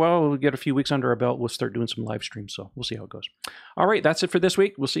out really well, we'll get a few weeks under our belt. We'll start doing some live streams. So we'll see how it goes. All right, that's it for this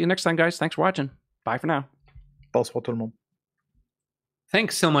week. We'll see you next time, guys. Thanks for watching. Bye for now. Bonsoir tout le monde.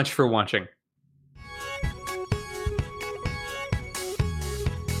 Thanks so much for watching.